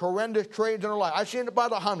of the most horrendous trades in their life. I've seen it by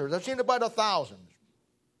the hundreds. I've seen it by the thousands.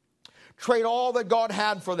 Trade all that God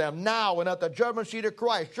had for them now and at the judgment seat of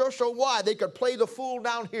Christ, just so why? They could play the fool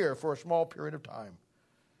down here for a small period of time.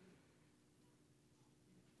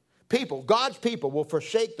 God's people will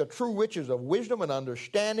forsake the true riches of wisdom and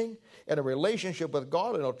understanding and a relationship with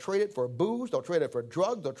God, and they'll trade it for booze, they'll trade it for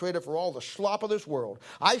drugs, they'll trade it for all the slop of this world.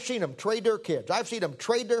 I've seen them trade their kids. I've seen them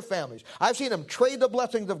trade their families. I've seen them trade the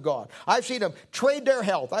blessings of God. I've seen them trade their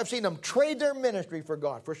health. I've seen them trade their ministry for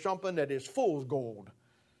God, for something that is fool's gold.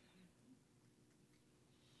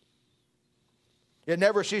 It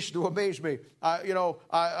never ceases to amaze me.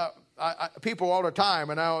 People all the time,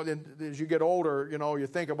 and now as you get older, you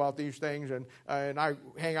think about these things, and I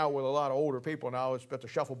hang out with a lot of older people now. It's at the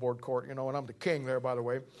shuffleboard court, and I'm the king there, by the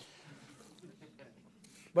way.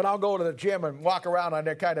 But I'll go to the gym and walk around, and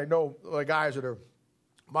I kind of know the guys that are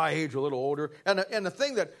my age, a little older. And the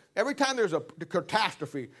thing that every time there's a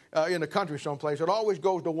catastrophe in the country someplace, it always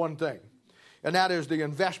goes to one thing, and that is the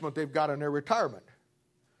investment they've got in their retirement.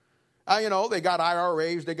 They got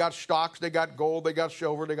IRAs, they got stocks, they got gold, they got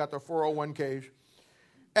silver, they got their 401ks.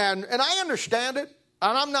 And I understand it.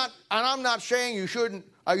 And I'm not saying you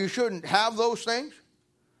shouldn't have those things.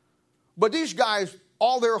 But these guys,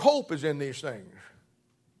 all their hope is in these things.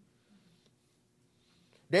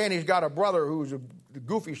 Danny's got a brother who's the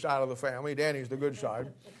goofy side of the family. Danny's the good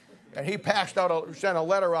side. And he sent a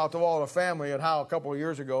letter out to all the family and how a couple of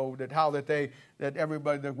years ago that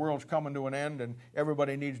everybody, the world's coming to an end and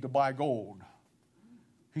everybody needs to buy gold.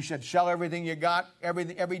 He said, sell everything you got,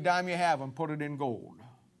 every dime you have, and put it in gold.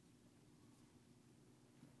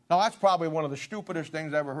 Now that's probably one of the stupidest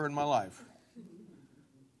things I ever heard in my life.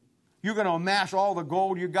 You're going to amass all the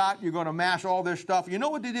gold you got. You're going to amass all this stuff. You know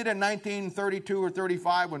what they did in 1932 or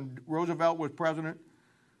 35 when Roosevelt was president?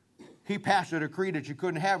 He passed a decree that you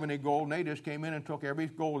couldn't have any gold, and they just came in and took every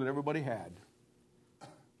gold that everybody had.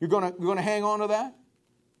 You're going to hang on to that?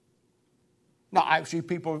 Now, I see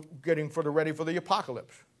people getting ready for the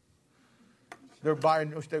apocalypse. They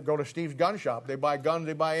go to Steve's gun shop. They buy guns,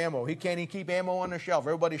 they buy ammo. He can't even keep ammo on the shelf.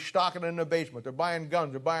 Everybody's stocking it in the basement. They're buying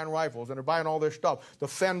guns, they're buying rifles, and they're buying all this stuff to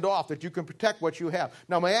fend off that you can protect what you have.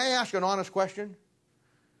 Now, may I ask an honest question?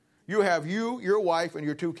 You have your wife, and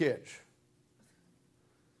your 2 kids.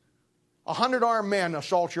 100 armed men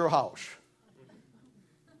assault your house.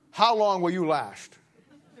 How long will you last?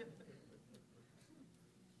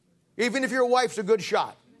 Even if your wife's a good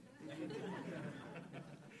shot.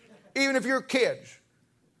 Even if your kids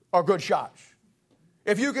are good shots.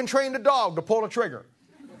 If you can train the dog to pull the trigger.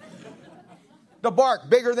 To bark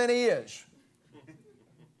bigger than he is.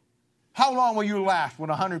 How long will you last when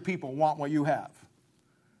 100 people want what you have?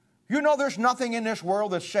 You know there's nothing in this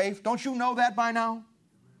world that's safe. Don't you know that by now?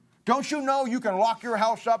 Don't you know you can lock your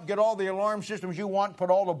house up, get all the alarm systems you want,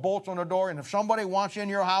 put all the bolts on the door, and if somebody wants in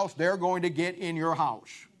your house, they're going to get in your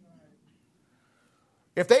house.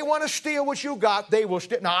 If they want to steal what you got, they will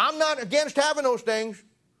steal. Now, I'm not against having those things.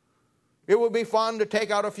 It would be fun to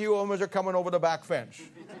take out a few of them as they're coming over the back fence.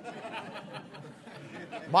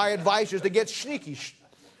 My advice is to get sneaky.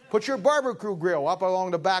 Put your barbecue grill up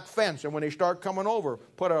along the back fence, and when they start coming over,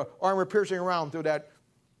 put an armor-piercing round through that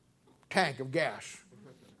tank of gas.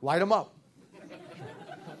 Light them up.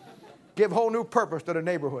 Give whole new purpose to the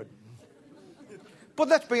neighborhood. But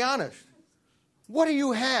let's be honest. What do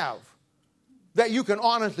you have that you can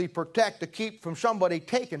honestly protect to keep from somebody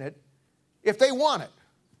taking it if they want it?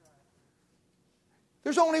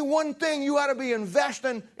 There's only one thing you ought to be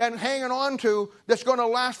investing and hanging on to that's going to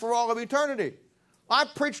last for all of eternity.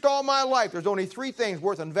 I've preached all my life. There's only 3 things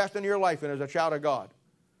worth investing your life in as a child of God.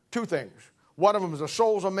 2 things. One of them is the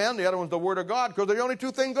souls of men. The other one's the Word of God, because they're the only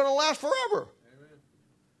 2 things going to last forever. Amen.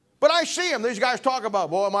 But I see them. These guys talk about,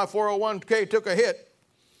 boy, my 401k took a hit.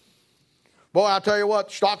 Boy, I'll tell you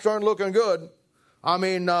what, stocks aren't looking good. I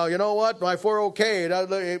mean, you know what? My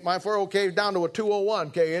 401k is down to a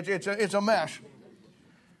 201k. It's a mess.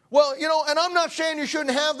 Well, you know, and I'm not saying you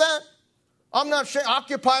shouldn't have that. I'm not saying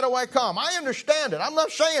occupy till I come. I understand it. I'm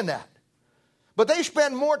not saying that. But they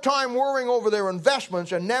spend more time worrying over their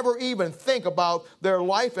investments and never even think about their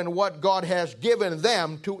life and what God has given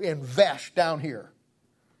them to invest down here.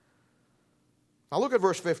 Now look at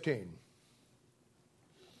verse 15.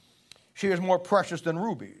 She is more precious than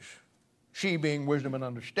rubies. She being wisdom and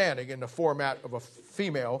understanding in the format of a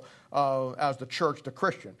female as the church, the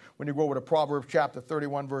Christian. When you go over to Proverbs chapter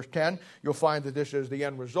 31, verse 10, you'll find that this is the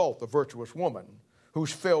end result, the virtuous woman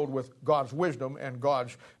who's filled with God's wisdom and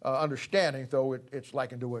God's understanding, though it's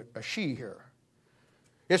likened to a she here.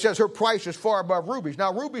 It says her price is far above rubies.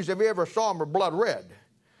 Now, rubies, if you ever saw them, are blood red.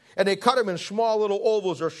 And they cut them in small little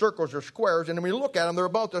ovals or circles or squares, and when you look at them, they're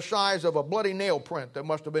about the size of a bloody nail print that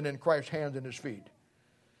must have been in Christ's hands and his feet.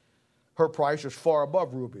 Her price is far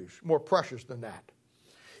above rubies, more precious than that.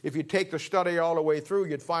 If you take the study all the way through,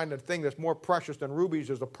 you'd find the thing that's more precious than rubies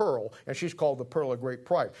is a pearl, and she's called the pearl of great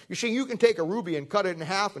price. You see, you can take a ruby and cut it in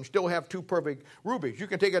half and still have 2 perfect rubies. You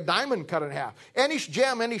can take a diamond and cut it in half. Any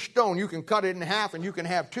gem, any stone, you can cut it in half and you can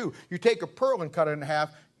have 2. You take a pearl and cut it in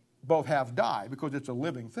half, both halves die because it's a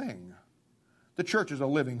living thing. The church is a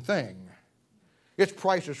living thing. Its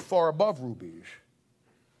price is far above rubies.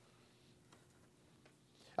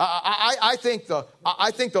 I think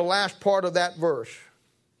the last part of that verse,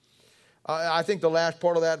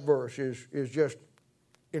 is just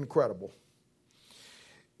incredible.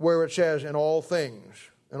 Where it says, in all things,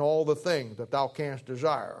 and all the things that thou canst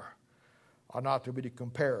desire are not to be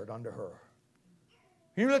compared unto her.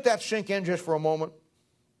 Can you let that sink in just for a moment?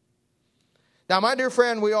 Now, my dear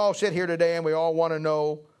friend, we all sit here today and we all want to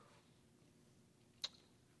know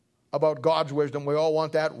about God's wisdom. We all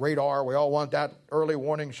want that radar. We all want that early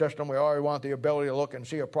warning system. We all want the ability to look and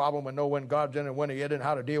see a problem and know when God's in and when He isn't, and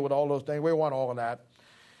how to deal with all those things. We want all of that.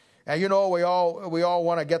 And you know, we all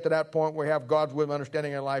want to get to that point where we have God's wisdom,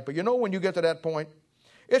 understanding in life. But you know, when you get to that point,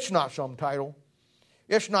 it's not some title.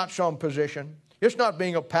 It's not some position. It's not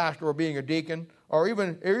being a pastor or being a deacon or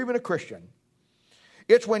even a Christian.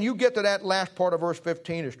 It's when you get to that last part of verse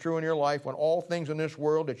 15, is true in your life, when all things in this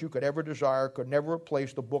world that you could ever desire could never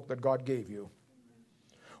replace the book that God gave you.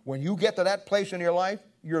 When you get to that place in your life,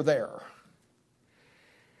 you're there.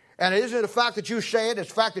 And it isn't the fact that you say it, it's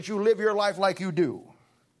the fact that you live your life like you do.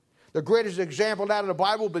 The greatest example of that in the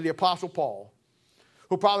Bible would be the Apostle Paul,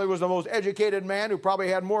 who probably was the most educated man, who probably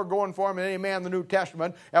had more going for him than any man in the New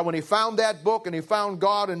Testament. And when he found that book and he found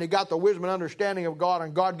God and he got the wisdom and understanding of God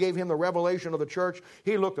and God gave him the revelation of the church,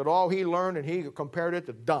 he looked at all he learned and he compared it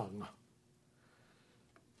to dung.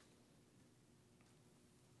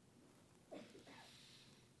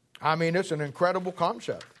 I mean, it's an incredible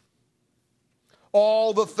concept.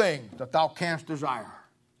 All the things that thou canst desire.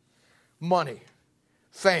 Money,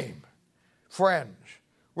 fame, friends,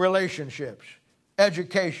 relationships,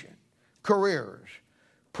 education, careers,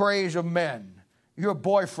 praise of men, your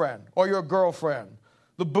boyfriend or your girlfriend,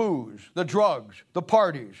 the booze, the drugs, the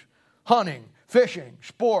parties, hunting, fishing,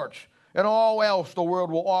 sports, and all else the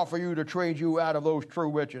world will offer you to trade you out of those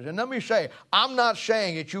true riches. And let me say, I'm not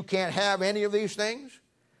saying that you can't have any of these things.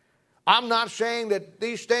 I'm not saying that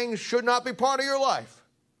these things should not be part of your life.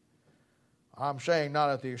 I'm saying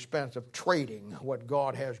not at the expense of trading what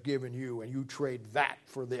God has given you, and you trade that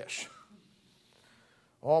for this.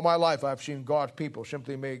 All my life I've seen God's people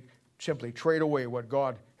simply trade away what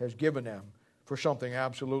God has given them for something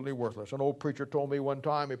absolutely worthless. An old preacher told me one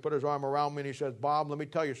time, he put his arm around me and he says, Bob, let me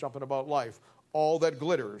tell you something about life. All that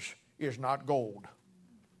glitters is not gold.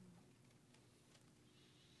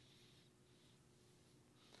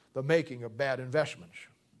 The making of bad investments.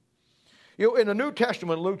 In the New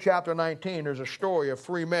Testament, Luke chapter 19, there's a story of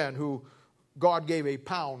three men who God gave a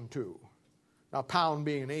pound to. Now, pound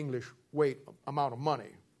being an English weight amount of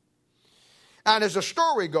money. And as the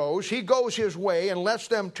story goes, he goes his way and lets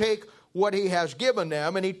them take what he has given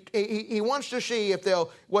them, and he wants to see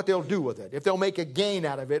what they'll do with it, if they'll make a gain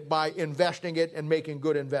out of it by investing it and making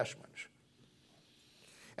good investments.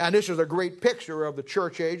 And this is a great picture of the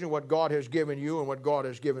church age and what God has given you and what God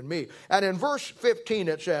has given me. And in verse 15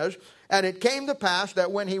 it says, "And it came to pass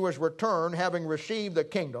that when he was returned, having received the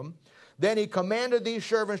kingdom, then he commanded these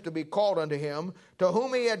servants to be called unto him, to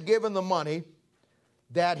whom he had given the money,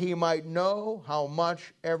 that he might know how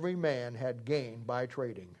much every man had gained by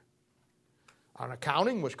trading." An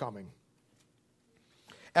accounting was coming.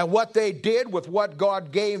 And what they did with what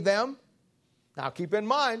God gave them, now keep in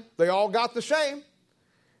mind, they all got the same.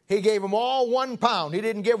 He gave them all 1 pound. He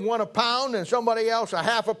didn't give one a pound and somebody else a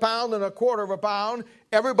half a pound and a quarter of a pound.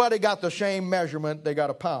 Everybody got the same measurement. They got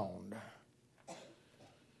a pound.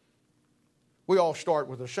 We all start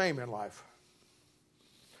with the same in life.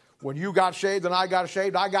 When you got saved and I got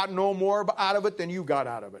saved, I got no more out of it than you got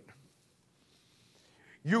out of it.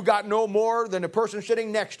 You got no more than the person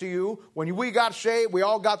sitting next to you. When we got saved, we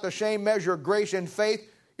all got the same measure of grace and faith.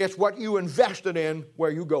 It's what you invested in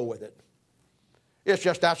where you go with it. It's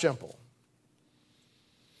just that simple.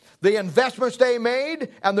 The investments they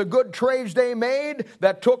made and the good trades they made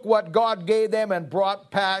that took what God gave them and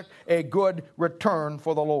brought back a good return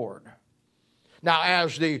for the Lord. Now,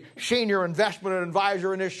 as the senior investment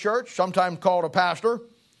advisor in this church, sometimes called a pastor,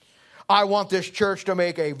 I want this church to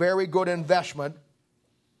make a very good investment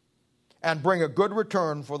and bring a good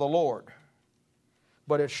return for the Lord.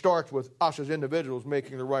 But it starts with us as individuals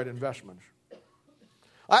making the right investments.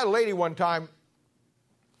 I had a lady one time,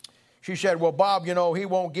 she said, "Well, Bob, he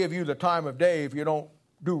won't give you the time of day if you don't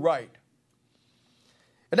do right."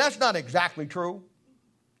 And that's not exactly true.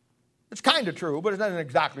 It's kind of true, but it's not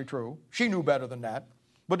exactly true. She knew better than that.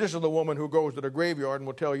 But this is the woman who goes to the graveyard and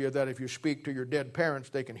will tell you that if you speak to your dead parents,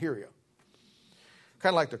 they can hear you.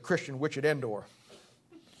 Kind of like the Christian witch at Endor.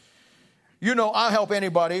 I'll help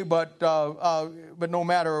anybody, but no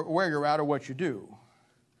matter where you're at or what you do.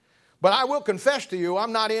 But I will confess to you,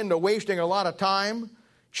 I'm not into wasting a lot of time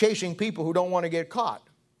chasing people who don't want to get caught.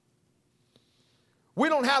 We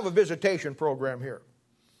don't have a visitation program here.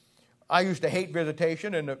 I used to hate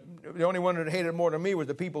visitation, and the only one that hated it more than me was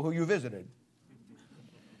the people who you visited.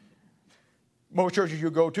 Most churches you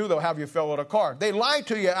go to, they'll have you fill out a card. They lie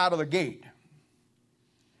to you out of the gate.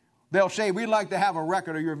 They'll say, "We'd like to have a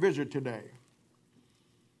record of your visit today.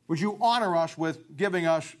 Would you honor us with giving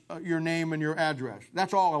us your name and your address?"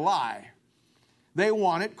 That's all a lie. They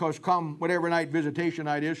want it because come whatever night visitation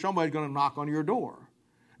night is, somebody's going to knock on your door.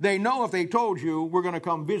 They know if they told you, "We're going to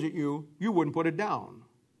come visit you," you wouldn't put it down.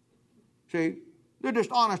 See, they're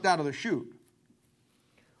just honest out of the chute.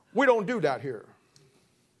 We don't do that here.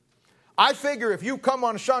 I figure if you come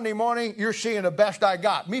on Sunday morning, you're seeing the best I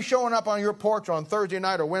got. Me showing up on your porch on Thursday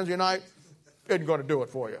night or Wednesday night isn't going to do it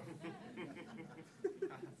for you.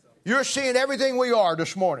 You're seeing everything we are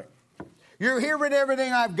this morning. You're hearing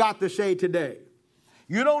everything I've got to say today.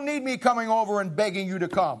 You don't need me coming over and begging you to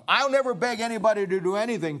come. I'll never beg anybody to do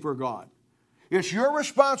anything for God. It's your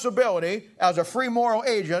responsibility as a free moral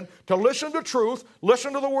agent to listen to truth,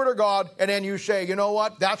 listen to the Word of God, and then you say, "You know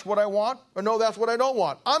what, that's what I want," or "No, that's what I don't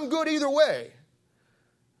want." I'm good either way.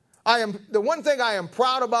 The one thing I am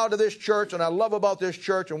proud about of this church, and I love about this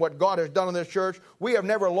church and what God has done in this church, we have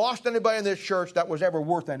never lost anybody in this church that was ever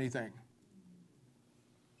worth anything.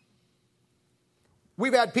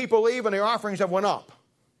 We've had people leave and their offerings have went up.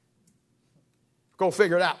 Go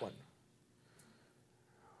figure that one.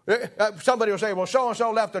 Somebody will say, "Well,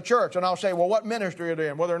 so-and-so left the church." And I'll say, "Well, what ministry are they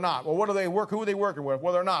in?" "Well, they're not." "Well, what do they work? Who are they working with?"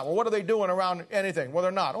 "Well, they're not." "Well, what are they doing around anything?" "Well,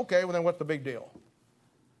 they're not." "Okay, well, then what's the big deal?"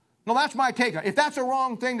 No, that's my take. If that's a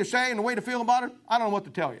wrong thing to say and the way to feel about it, I don't know what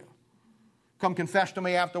to tell you. Come confess to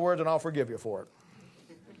me afterwards and I'll forgive you for it.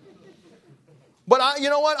 But you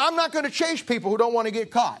know what? I'm not going to chase people who don't want to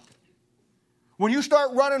get caught. When you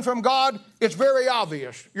start running from God, it's very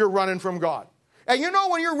obvious you're running from God. And you know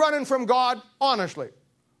when you're running from God, honestly,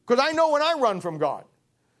 because I know when I run from God.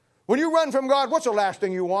 When you run from God, what's the last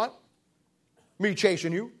thing you want? Me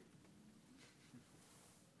chasing you.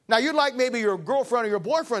 Now, you'd like maybe your girlfriend or your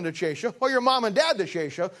boyfriend to chase you, or your mom and dad to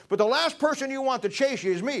chase you, but the last person you want to chase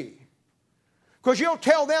you is me. Because you'll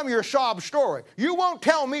tell them your sob story. You won't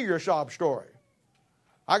tell me your sob story.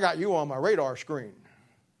 I got you on my radar screen.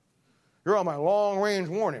 You're on my long-range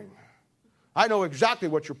warning. I know exactly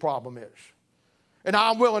what your problem is. And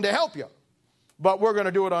I'm willing to help you. But we're going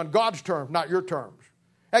to do it on God's terms, not your terms.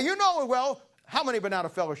 And you know well How many have been out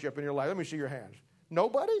of fellowship in your life? Let me see your hands.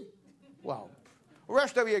 Nobody? Well, the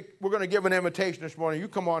rest of you, we're going to give an invitation this morning. You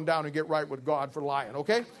come on down and get right with God for lying,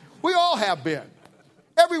 okay? We all have been.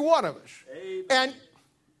 Every one of us. Amen. And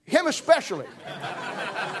him especially.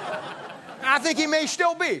 I think he may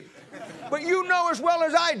still be. But you know as well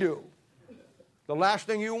as I do, the last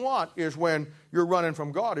thing you want is when you're running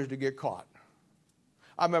from God is to get caught.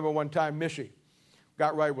 I remember one time Missy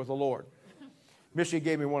got right with the Lord. Missy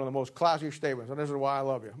gave me one of the most classy statements, and this is why I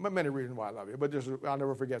love you. Many reasons why I love you, but I'll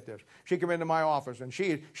never forget this. She came into my office, and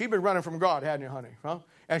she'd been running from God, hadn't you, honey? Huh?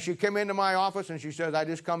 And she came into my office, and she says, I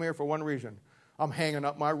just come here for one reason. I'm hanging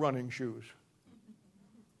up my running shoes.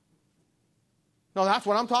 No, that's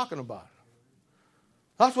what I'm talking about.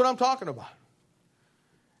 That's what I'm talking about.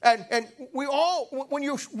 And we all, when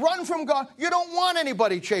you run from God, you don't want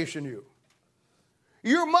anybody chasing you.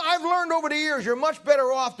 I've learned over the years, you're much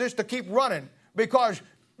better off just to keep running. Because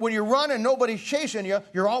when you run and nobody's chasing you,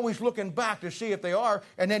 you're always looking back to see if they are,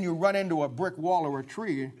 and then you run into a brick wall or a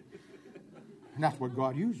tree. And that's what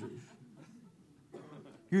God uses.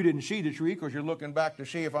 You didn't see the tree because you're looking back to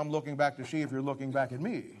see if I'm looking back to see if you're looking back at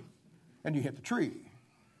me. And you hit the tree.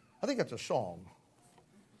 I think that's a song.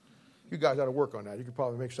 You guys ought to work on that. You could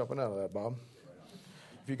probably make something out of that, Bob.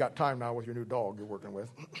 If you got time now with your new dog you're working with.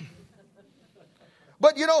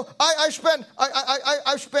 But, you know, I've spent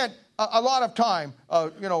a lot of time,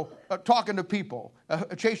 talking to people,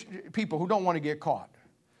 people who don't want to get caught.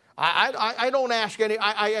 I don't ask any,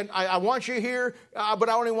 I want you here, but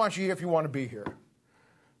I only want you here if you want to be here.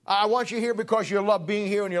 I want you here because you love being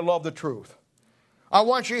here and you love the truth. I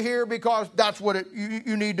want you here because that's what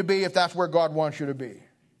you need to be if that's where God wants you to be.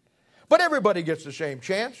 But everybody gets the same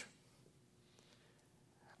chance.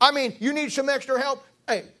 I mean, you need some extra help.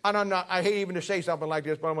 Hey, I hate even to say something like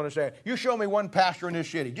this, but I'm going to say it. You show me one pastor in this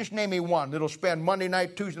city. Just name me one that'll spend Monday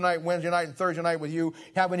night, Tuesday night, Wednesday night, and Thursday night with you,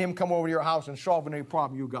 having him come over to your house and solving any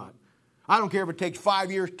problem you got. I don't care if it takes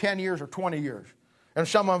 5 years, 10 years, or 20 years. And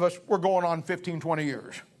some of us, we're going on 15, 20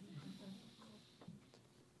 years.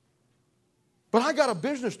 But I got a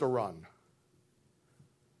business to run.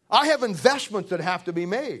 I have investments that have to be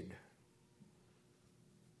made.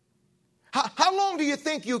 How long do you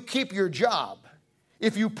think you keep your job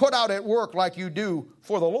if you put out at work like you do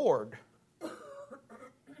for the Lord?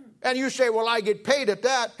 And you say, well, I get paid at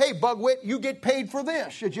that. Hey, Bugwit, you get paid for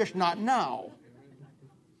this. It's just not now.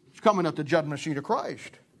 It's coming at the judgment seat of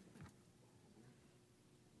Christ.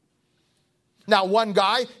 Now, one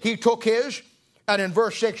guy, he took his, and in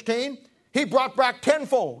verse 16, he brought back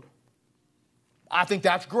tenfold. I think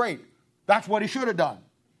that's great. That's what he should have done.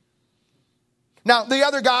 Now, the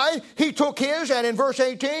other guy, he took his, and in verse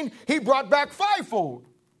 18, he brought back fivefold.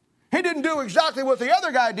 He didn't do exactly what the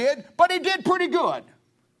other guy did, but he did pretty good.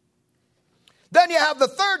 Then you have the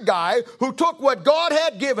third guy who took what God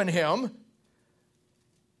had given him,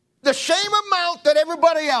 the same amount that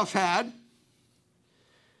everybody else had,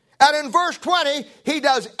 and in verse 20, he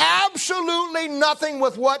does absolutely nothing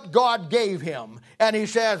with what God gave him. And he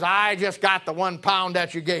says, I just got the 1 pound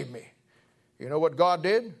that you gave me. You know what God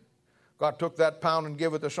did? God took that pound and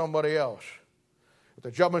gave it to somebody else. At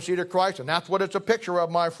the judgment seat of Christ, and that's what it's a picture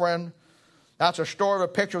of, my friend. That's a story of a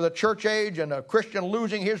picture of the church age and a Christian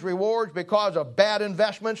losing his rewards because of bad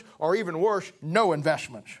investments, or even worse, no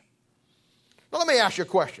investments. Now let me ask you a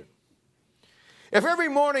question. If every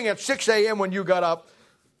morning at 6 a.m. when you got up,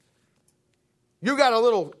 you got a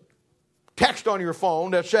little text on your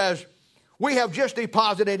phone that says, we have just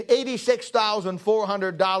deposited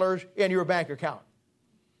 $86,400 in your bank account.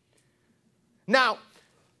 Now,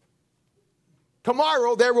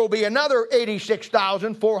 tomorrow there will be another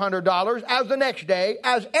 $86,400 as the next day,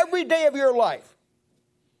 as every day of your life.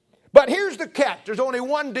 But here's the catch. There's only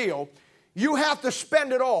one deal. You have to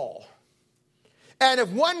spend it all. And if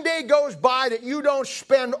one day goes by that you don't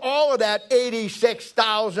spend all of that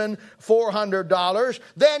 $86,400,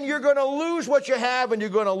 then you're going to lose what you have and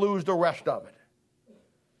you're going to lose the rest of it.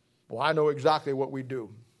 Well, I know exactly what we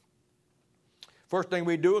do. First thing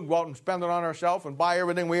we do is go out and spend it on ourselves and buy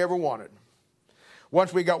everything we ever wanted.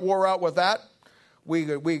 Once we got wore out with that, we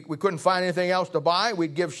couldn't find anything else to buy,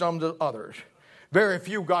 we'd give some to others. Very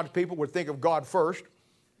few God's people would think of God first.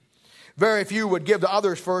 Very few would give to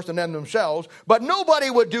others first and then themselves. But nobody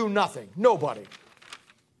would do nothing. Nobody.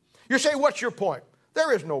 You say, what's your point?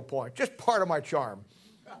 There is no point. Just part of my charm.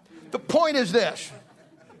 The point is this.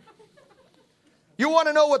 You want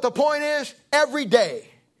to know what the point is? Every day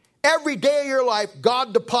of your life,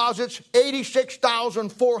 God deposits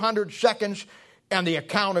 86,400 seconds in the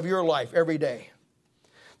account of your life every day.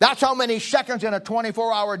 That's how many seconds in a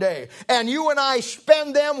 24-hour day. And you and I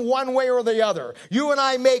spend them one way or the other. You and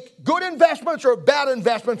I make good investments or bad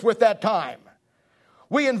investments with that time.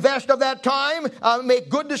 We invest of that time, make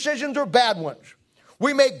good decisions or bad ones.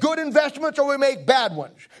 We make good investments or we make bad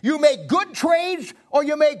ones. You make good trades or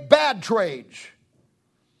you make bad trades.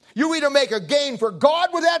 You either make a gain for God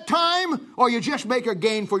with that time or you just make a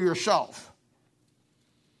gain for yourself.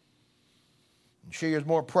 And she is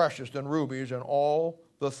more precious than rubies, and all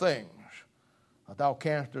the things that thou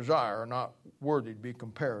canst desire are not worthy to be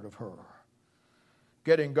compared of her.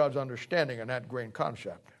 Getting God's understanding in that great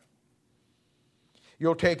concept.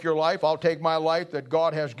 You'll take your life, I'll take my life that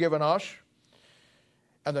God has given us,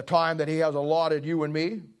 and the time that He has allotted you and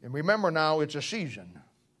me. And remember now, it's a season.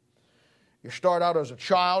 You start out as a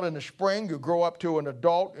child in the spring, you grow up to an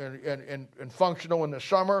adult and functional in the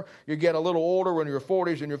summer, you get a little older in your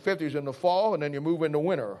 40s and your 50s in the fall, and then you move into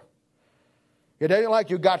winter. It ain't like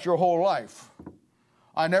you got your whole life.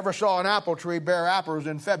 I never saw an apple tree bear apples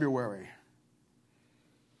in February.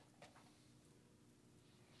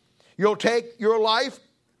 You'll take your life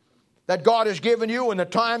that God has given you and the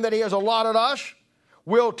time that He has allotted us.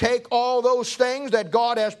 We'll take all those things that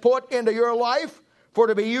God has put into your life for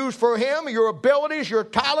to be used for Him, your abilities, your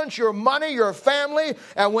talents, your money, your family.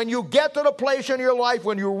 And when you get to the place in your life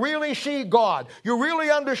when you really see God, you really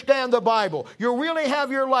understand the Bible, you really have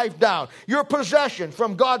your life down, your possessions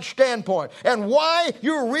from God's standpoint, and why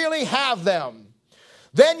you really have them,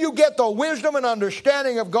 then you get the wisdom and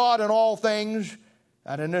understanding of God in all things,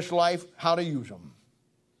 and in this life, how to use them.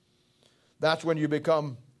 That's when you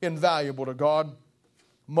become invaluable to God.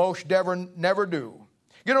 Most never do.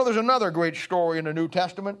 You know, there's another great story in the New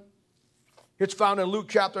Testament. It's found in Luke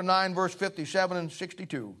chapter 9, verse 57 and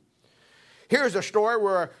 62. Here's a story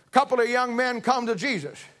where a couple of young men come to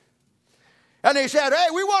Jesus. And they said, hey,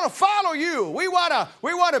 we want to follow you. We want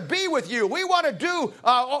to be with you. We want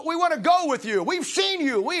to go with you. We've seen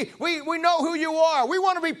you. We know who you are. We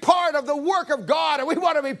want to be part of the work of God, and we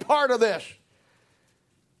want to be part of this.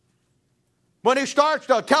 When he starts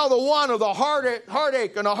to tell the one of the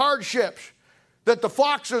heartache and the hardships, that the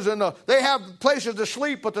foxes they have places to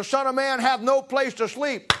sleep, but the Son of Man have no place to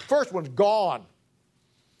sleep. First one's gone.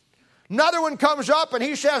 Another one comes up and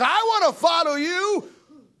he says, I want to follow you,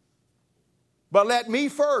 but let me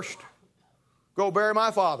first go bury my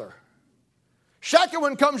father. Second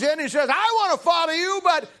one comes in and he says, I want to follow you,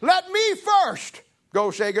 but let me first go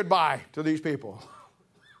say goodbye to these people.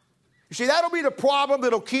 You see, that'll be the problem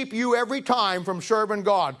that'll keep you every time from serving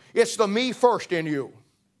God. It's the me first in you.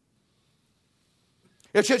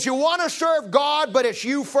 It's that you want to serve God, but it's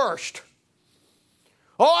you first.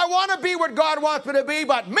 Oh, I want to be what God wants me to be,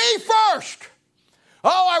 but me first.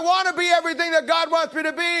 Oh, I want to be everything that God wants me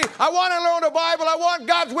to be. I want to learn the Bible. I want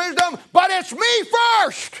God's wisdom, but it's me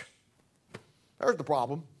first. There's the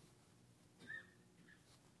problem.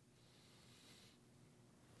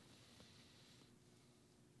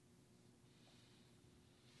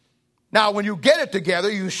 Now, when you get it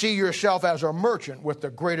together, you see yourself as a merchant with the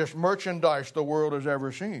greatest merchandise the world has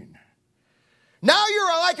ever seen. Now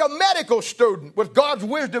you're like a medical student with God's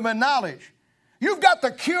wisdom and knowledge. You've got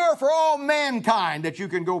the cure for all mankind that you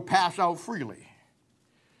can go pass out freely.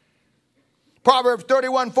 Proverbs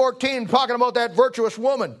 31:14, talking about that virtuous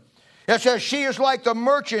woman. It says, she is like the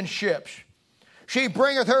merchant ships. She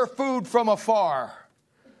bringeth her food from afar.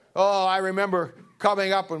 Oh, I remember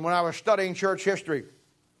coming up and when I was studying church history.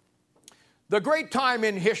 The great time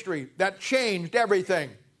in history that changed everything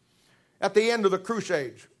at the end of the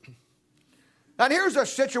Crusades. And here's a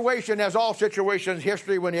situation, as all situations in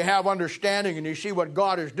history, when you have understanding and you see what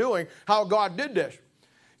God is doing, how God did this.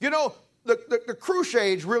 You know, the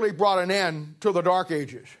Crusades really brought an end to the Dark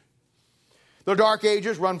Ages. The Dark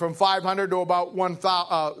Ages run from 500 to about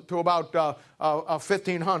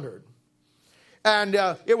 1500. And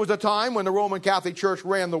it was a time when the Roman Catholic Church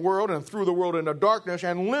ran the world and threw the world into darkness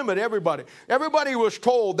and limited everybody. Everybody was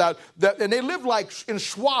told that and they lived like in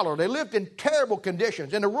squalor. They lived in terrible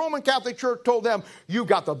conditions. And the Roman Catholic Church told them, you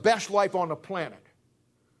got the best life on the planet.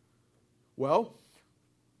 Well,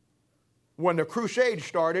 when the Crusades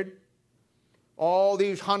started, all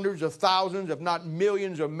these hundreds of thousands, if not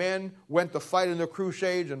millions of men went to fight in the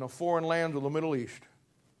Crusades in the foreign lands of the Middle East.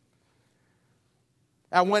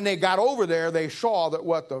 And when they got over there, they saw that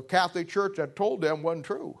what the Catholic Church had told them wasn't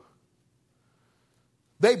true.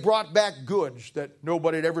 They brought back goods that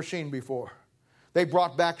nobody had ever seen before. They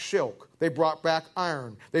brought back silk. They brought back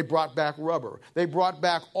iron. They brought back rubber. They brought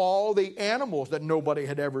back all the animals that nobody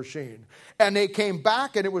had ever seen. And they came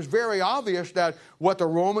back, and it was very obvious that what the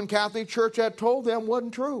Roman Catholic Church had told them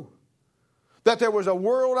wasn't true. That there was a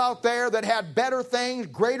world out there that had better things,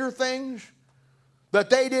 greater things that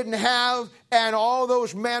they didn't have, and all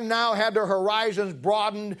those men now had their horizons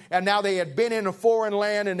broadened, and now they had been in a foreign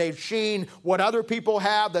land and they've seen what other people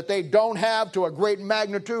have that they don't have to a great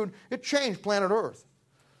magnitude. It changed planet Earth.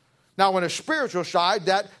 Now, on a spiritual side,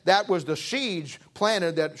 that was the seeds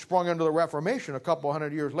planted that sprung into the Reformation a couple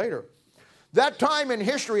hundred years later. That time in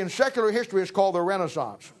history, in secular history, is called the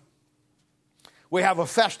Renaissance. We have a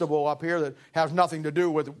festival up here that has nothing to do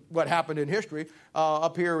with what happened in history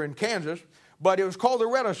up here in Kansas, but it was called the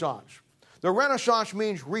Renaissance. The Renaissance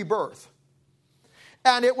means rebirth.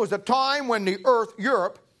 And it was a time when the earth,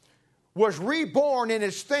 Europe, was reborn in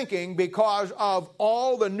its thinking because of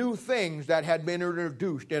all the new things that had been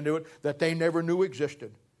introduced into it that they never knew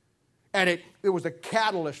existed. And it was a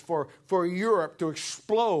catalyst for Europe to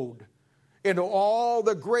explode into all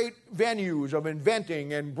the great venues of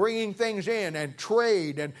inventing and bringing things in and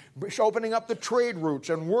trade and opening up the trade routes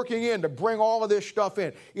and working in to bring all of this stuff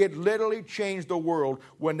in. It literally changed the world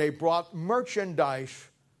when they brought merchandise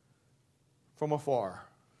from afar.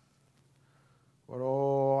 But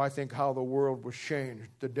oh, I think how the world was changed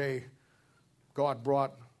the day God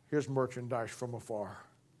brought his merchandise from afar.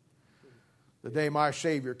 The day my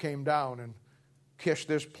Savior came down and kissed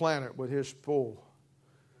this planet with his full,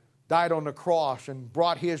 died on the cross and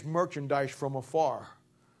brought his merchandise from afar.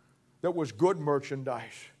 That was good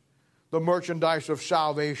merchandise, the merchandise of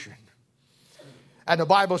salvation. And the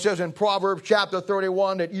Bible says in Proverbs chapter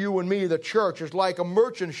 31 that you and me, the church, is like a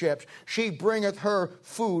merchant ship. She bringeth her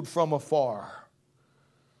food from afar.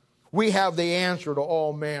 We have the answer to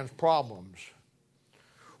all man's problems.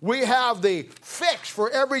 We have the fix for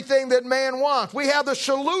everything that man wants. We have the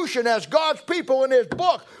solution as God's people in his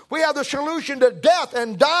book. We have the solution to death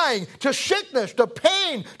and dying, to sickness, to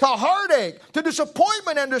pain, to heartache, to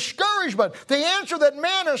disappointment and discouragement. The answer that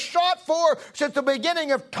man has sought for since the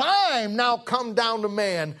beginning of time now come down to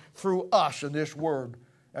man through us in this word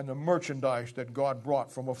and the merchandise that God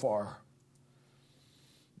brought from afar.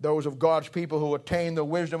 Those of God's people who attain the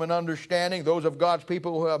wisdom and understanding, those of God's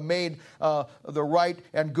people who have made the right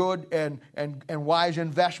and good and wise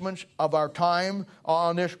investments of our time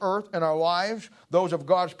on this earth and our lives, those of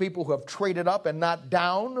God's people who have traded up and not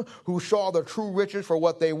down, who saw the true riches for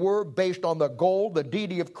what they were based on the gold, the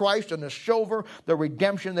deity of Christ, and the silver, the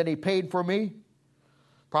redemption that he paid for me.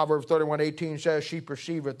 Proverbs 31:18 says, she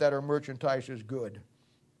perceiveth that her merchandise is good.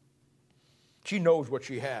 She knows what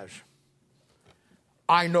she has.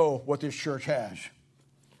 I know what this church has.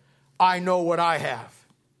 I know what I have.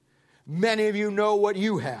 Many of you know what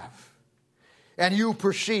you have. And you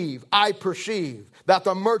perceive, I perceive, that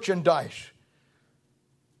the merchandise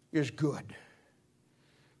is good.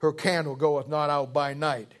 Her candle goeth not out by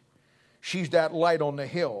night. She's that light on the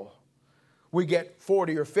hill. We get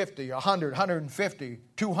 40 or 50, 100, 150,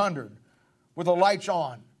 200 with the lights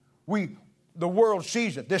on. The world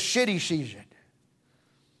sees it. This city sees it.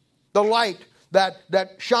 The light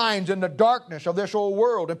that shines in the darkness of this old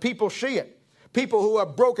world, and people see it. People who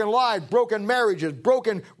have broken lives, broken marriages,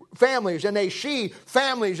 broken families, and they see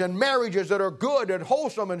families and marriages that are good and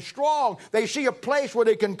wholesome and strong. They see a place where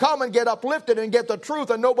they can come and get uplifted and get the truth,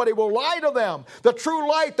 and nobody will lie to them. The true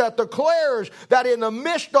light that declares that in the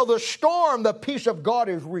midst of the storm, the peace of God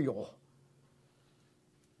is real.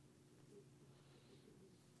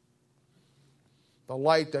 The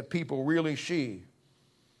light that people really see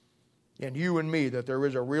in you and me, that there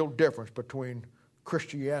is a real difference between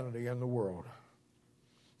Christianity and the world.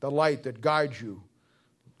 The light that guides you,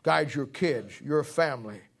 guides your kids, your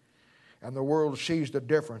family, and the world sees the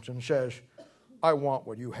difference and says, I want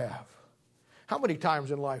what you have. How many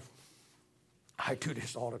times in life, I do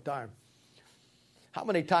this all the time, how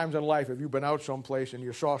many times in life have you been out someplace and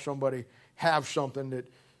you saw somebody have something that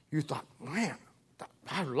you thought, man,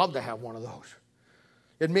 I'd love to have one of those.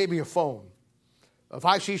 It may be a phone. If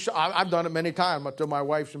I see, I've done it many times to my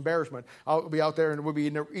wife's embarrassment. I'll be out there and we'll be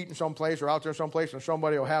eating someplace or out there someplace, and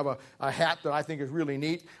somebody will have a hat that I think is really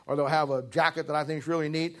neat, or they'll have a jacket that I think is really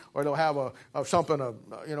neat, or they'll have something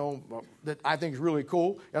that I think is really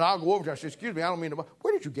cool. And I'll go over to her and say, excuse me, I don't mean to,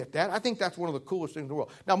 where did you get that? I think that's one of the coolest things in the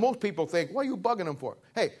world. Now, most people think, what are you bugging them for?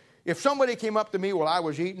 Hey, if somebody came up to me while I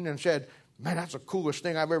was eating and said, man, that's the coolest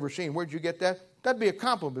thing I've ever seen, where'd you get that? That'd be a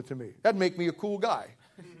compliment to me. That'd make me a cool guy.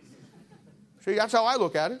 See, that's how I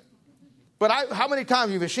look at it. But how many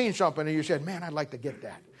times have you seen something and you said, man, I'd like to get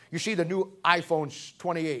that? You see the new iPhone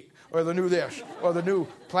 28 or the new this or the new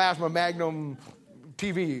Plasma Magnum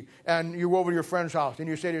TV, and you go over to your friend's house and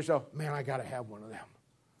you say to yourself, man, I got to have one of them.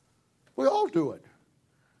 We all do it.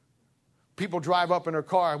 People drive up in their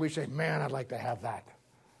car and we say, man, I'd like to have that.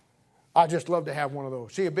 I just love to have one of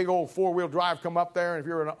those. See a big old four-wheel drive come up there, and if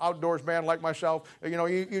you're an outdoors man like myself,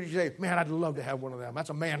 you say, man, I'd love to have one of them. That's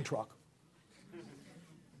a man truck.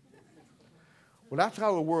 Well, that's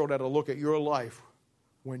how the world ought to look at your life.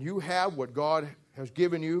 When you have what God has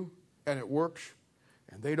given you, and it works,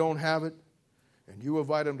 and they don't have it, and you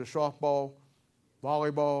invite them to softball,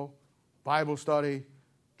 volleyball, Bible study,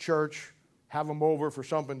 church, have them over for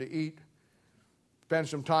something to eat, spend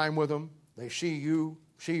some time with them. They see you,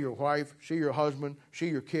 see your wife, see your husband, see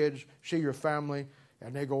your kids, see your family,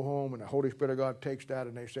 and they go home, and the Holy Spirit of God takes that,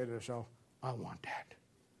 and they say to themselves, I want that.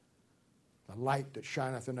 The light that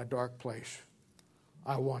shineth in a dark place.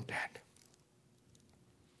 I want that.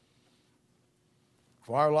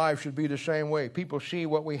 For our lives should be the same way. People see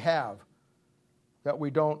what we have that we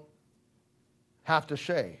don't have to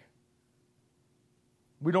say.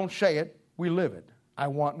 We don't say it, we live it. I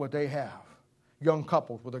want what they have. Young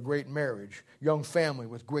couples with a great marriage, young family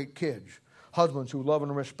with great kids, husbands who love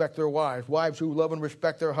and respect their wives, wives who love and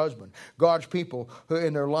respect their husband, God's people who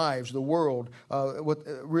in their lives, the world,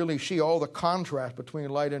 really see all the contrast between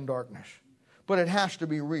light and darkness. But it has to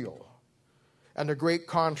be real. And the great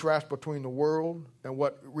contrast between the world and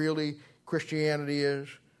what really Christianity is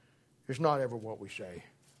not ever what we say.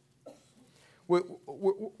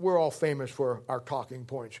 We're all famous for our talking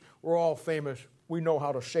points. We're all famous. We know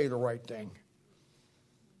how to say the right thing.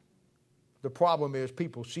 The problem is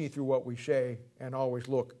people see through what we say and always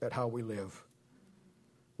look at how we live.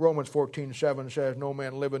 Romans 14:7 says, no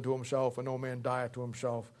man live unto himself and no man die to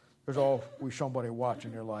himself. There's always somebody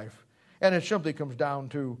watching your life. And it simply comes down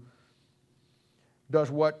to,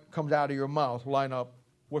 does what comes out of your mouth line up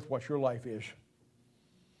with what your life is?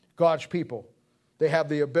 God's people, they have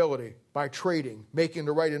the ability by trading, making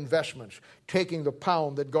the right investments, taking the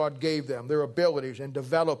pound that God gave them, their abilities, and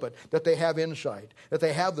develop it, that they have insight, that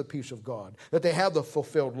they have the peace of God, that they have the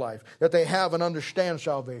fulfilled life, that they have and understand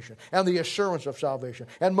salvation, and the assurance of salvation,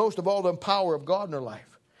 and most of all, the power of God in their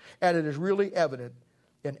life. And it is really evident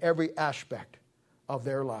in every aspect of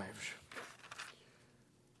their lives.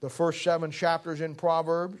 The first 7 chapters in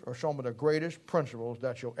Proverbs are some of the greatest principles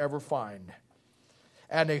that you'll ever find.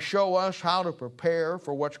 And they show us how to prepare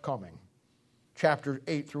for what's coming. Chapters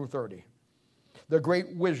 8 through 30. The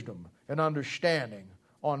great wisdom and understanding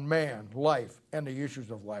on man, life, and the issues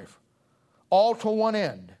of life. All to one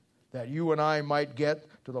end, that you and I might get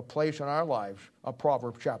to the place in our lives of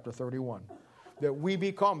Proverbs chapter 31. That we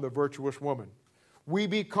become the virtuous woman. We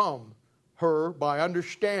become her by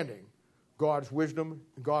understanding God's wisdom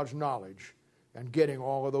and God's knowledge and getting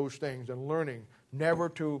all of those things and learning never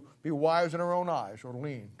to be wise in our own eyes or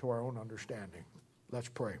lean to our own understanding. Let's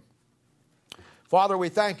pray. Father, we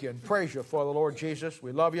thank you and praise you for the Lord Jesus.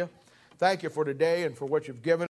 We love you. Thank you for today and for what you've given.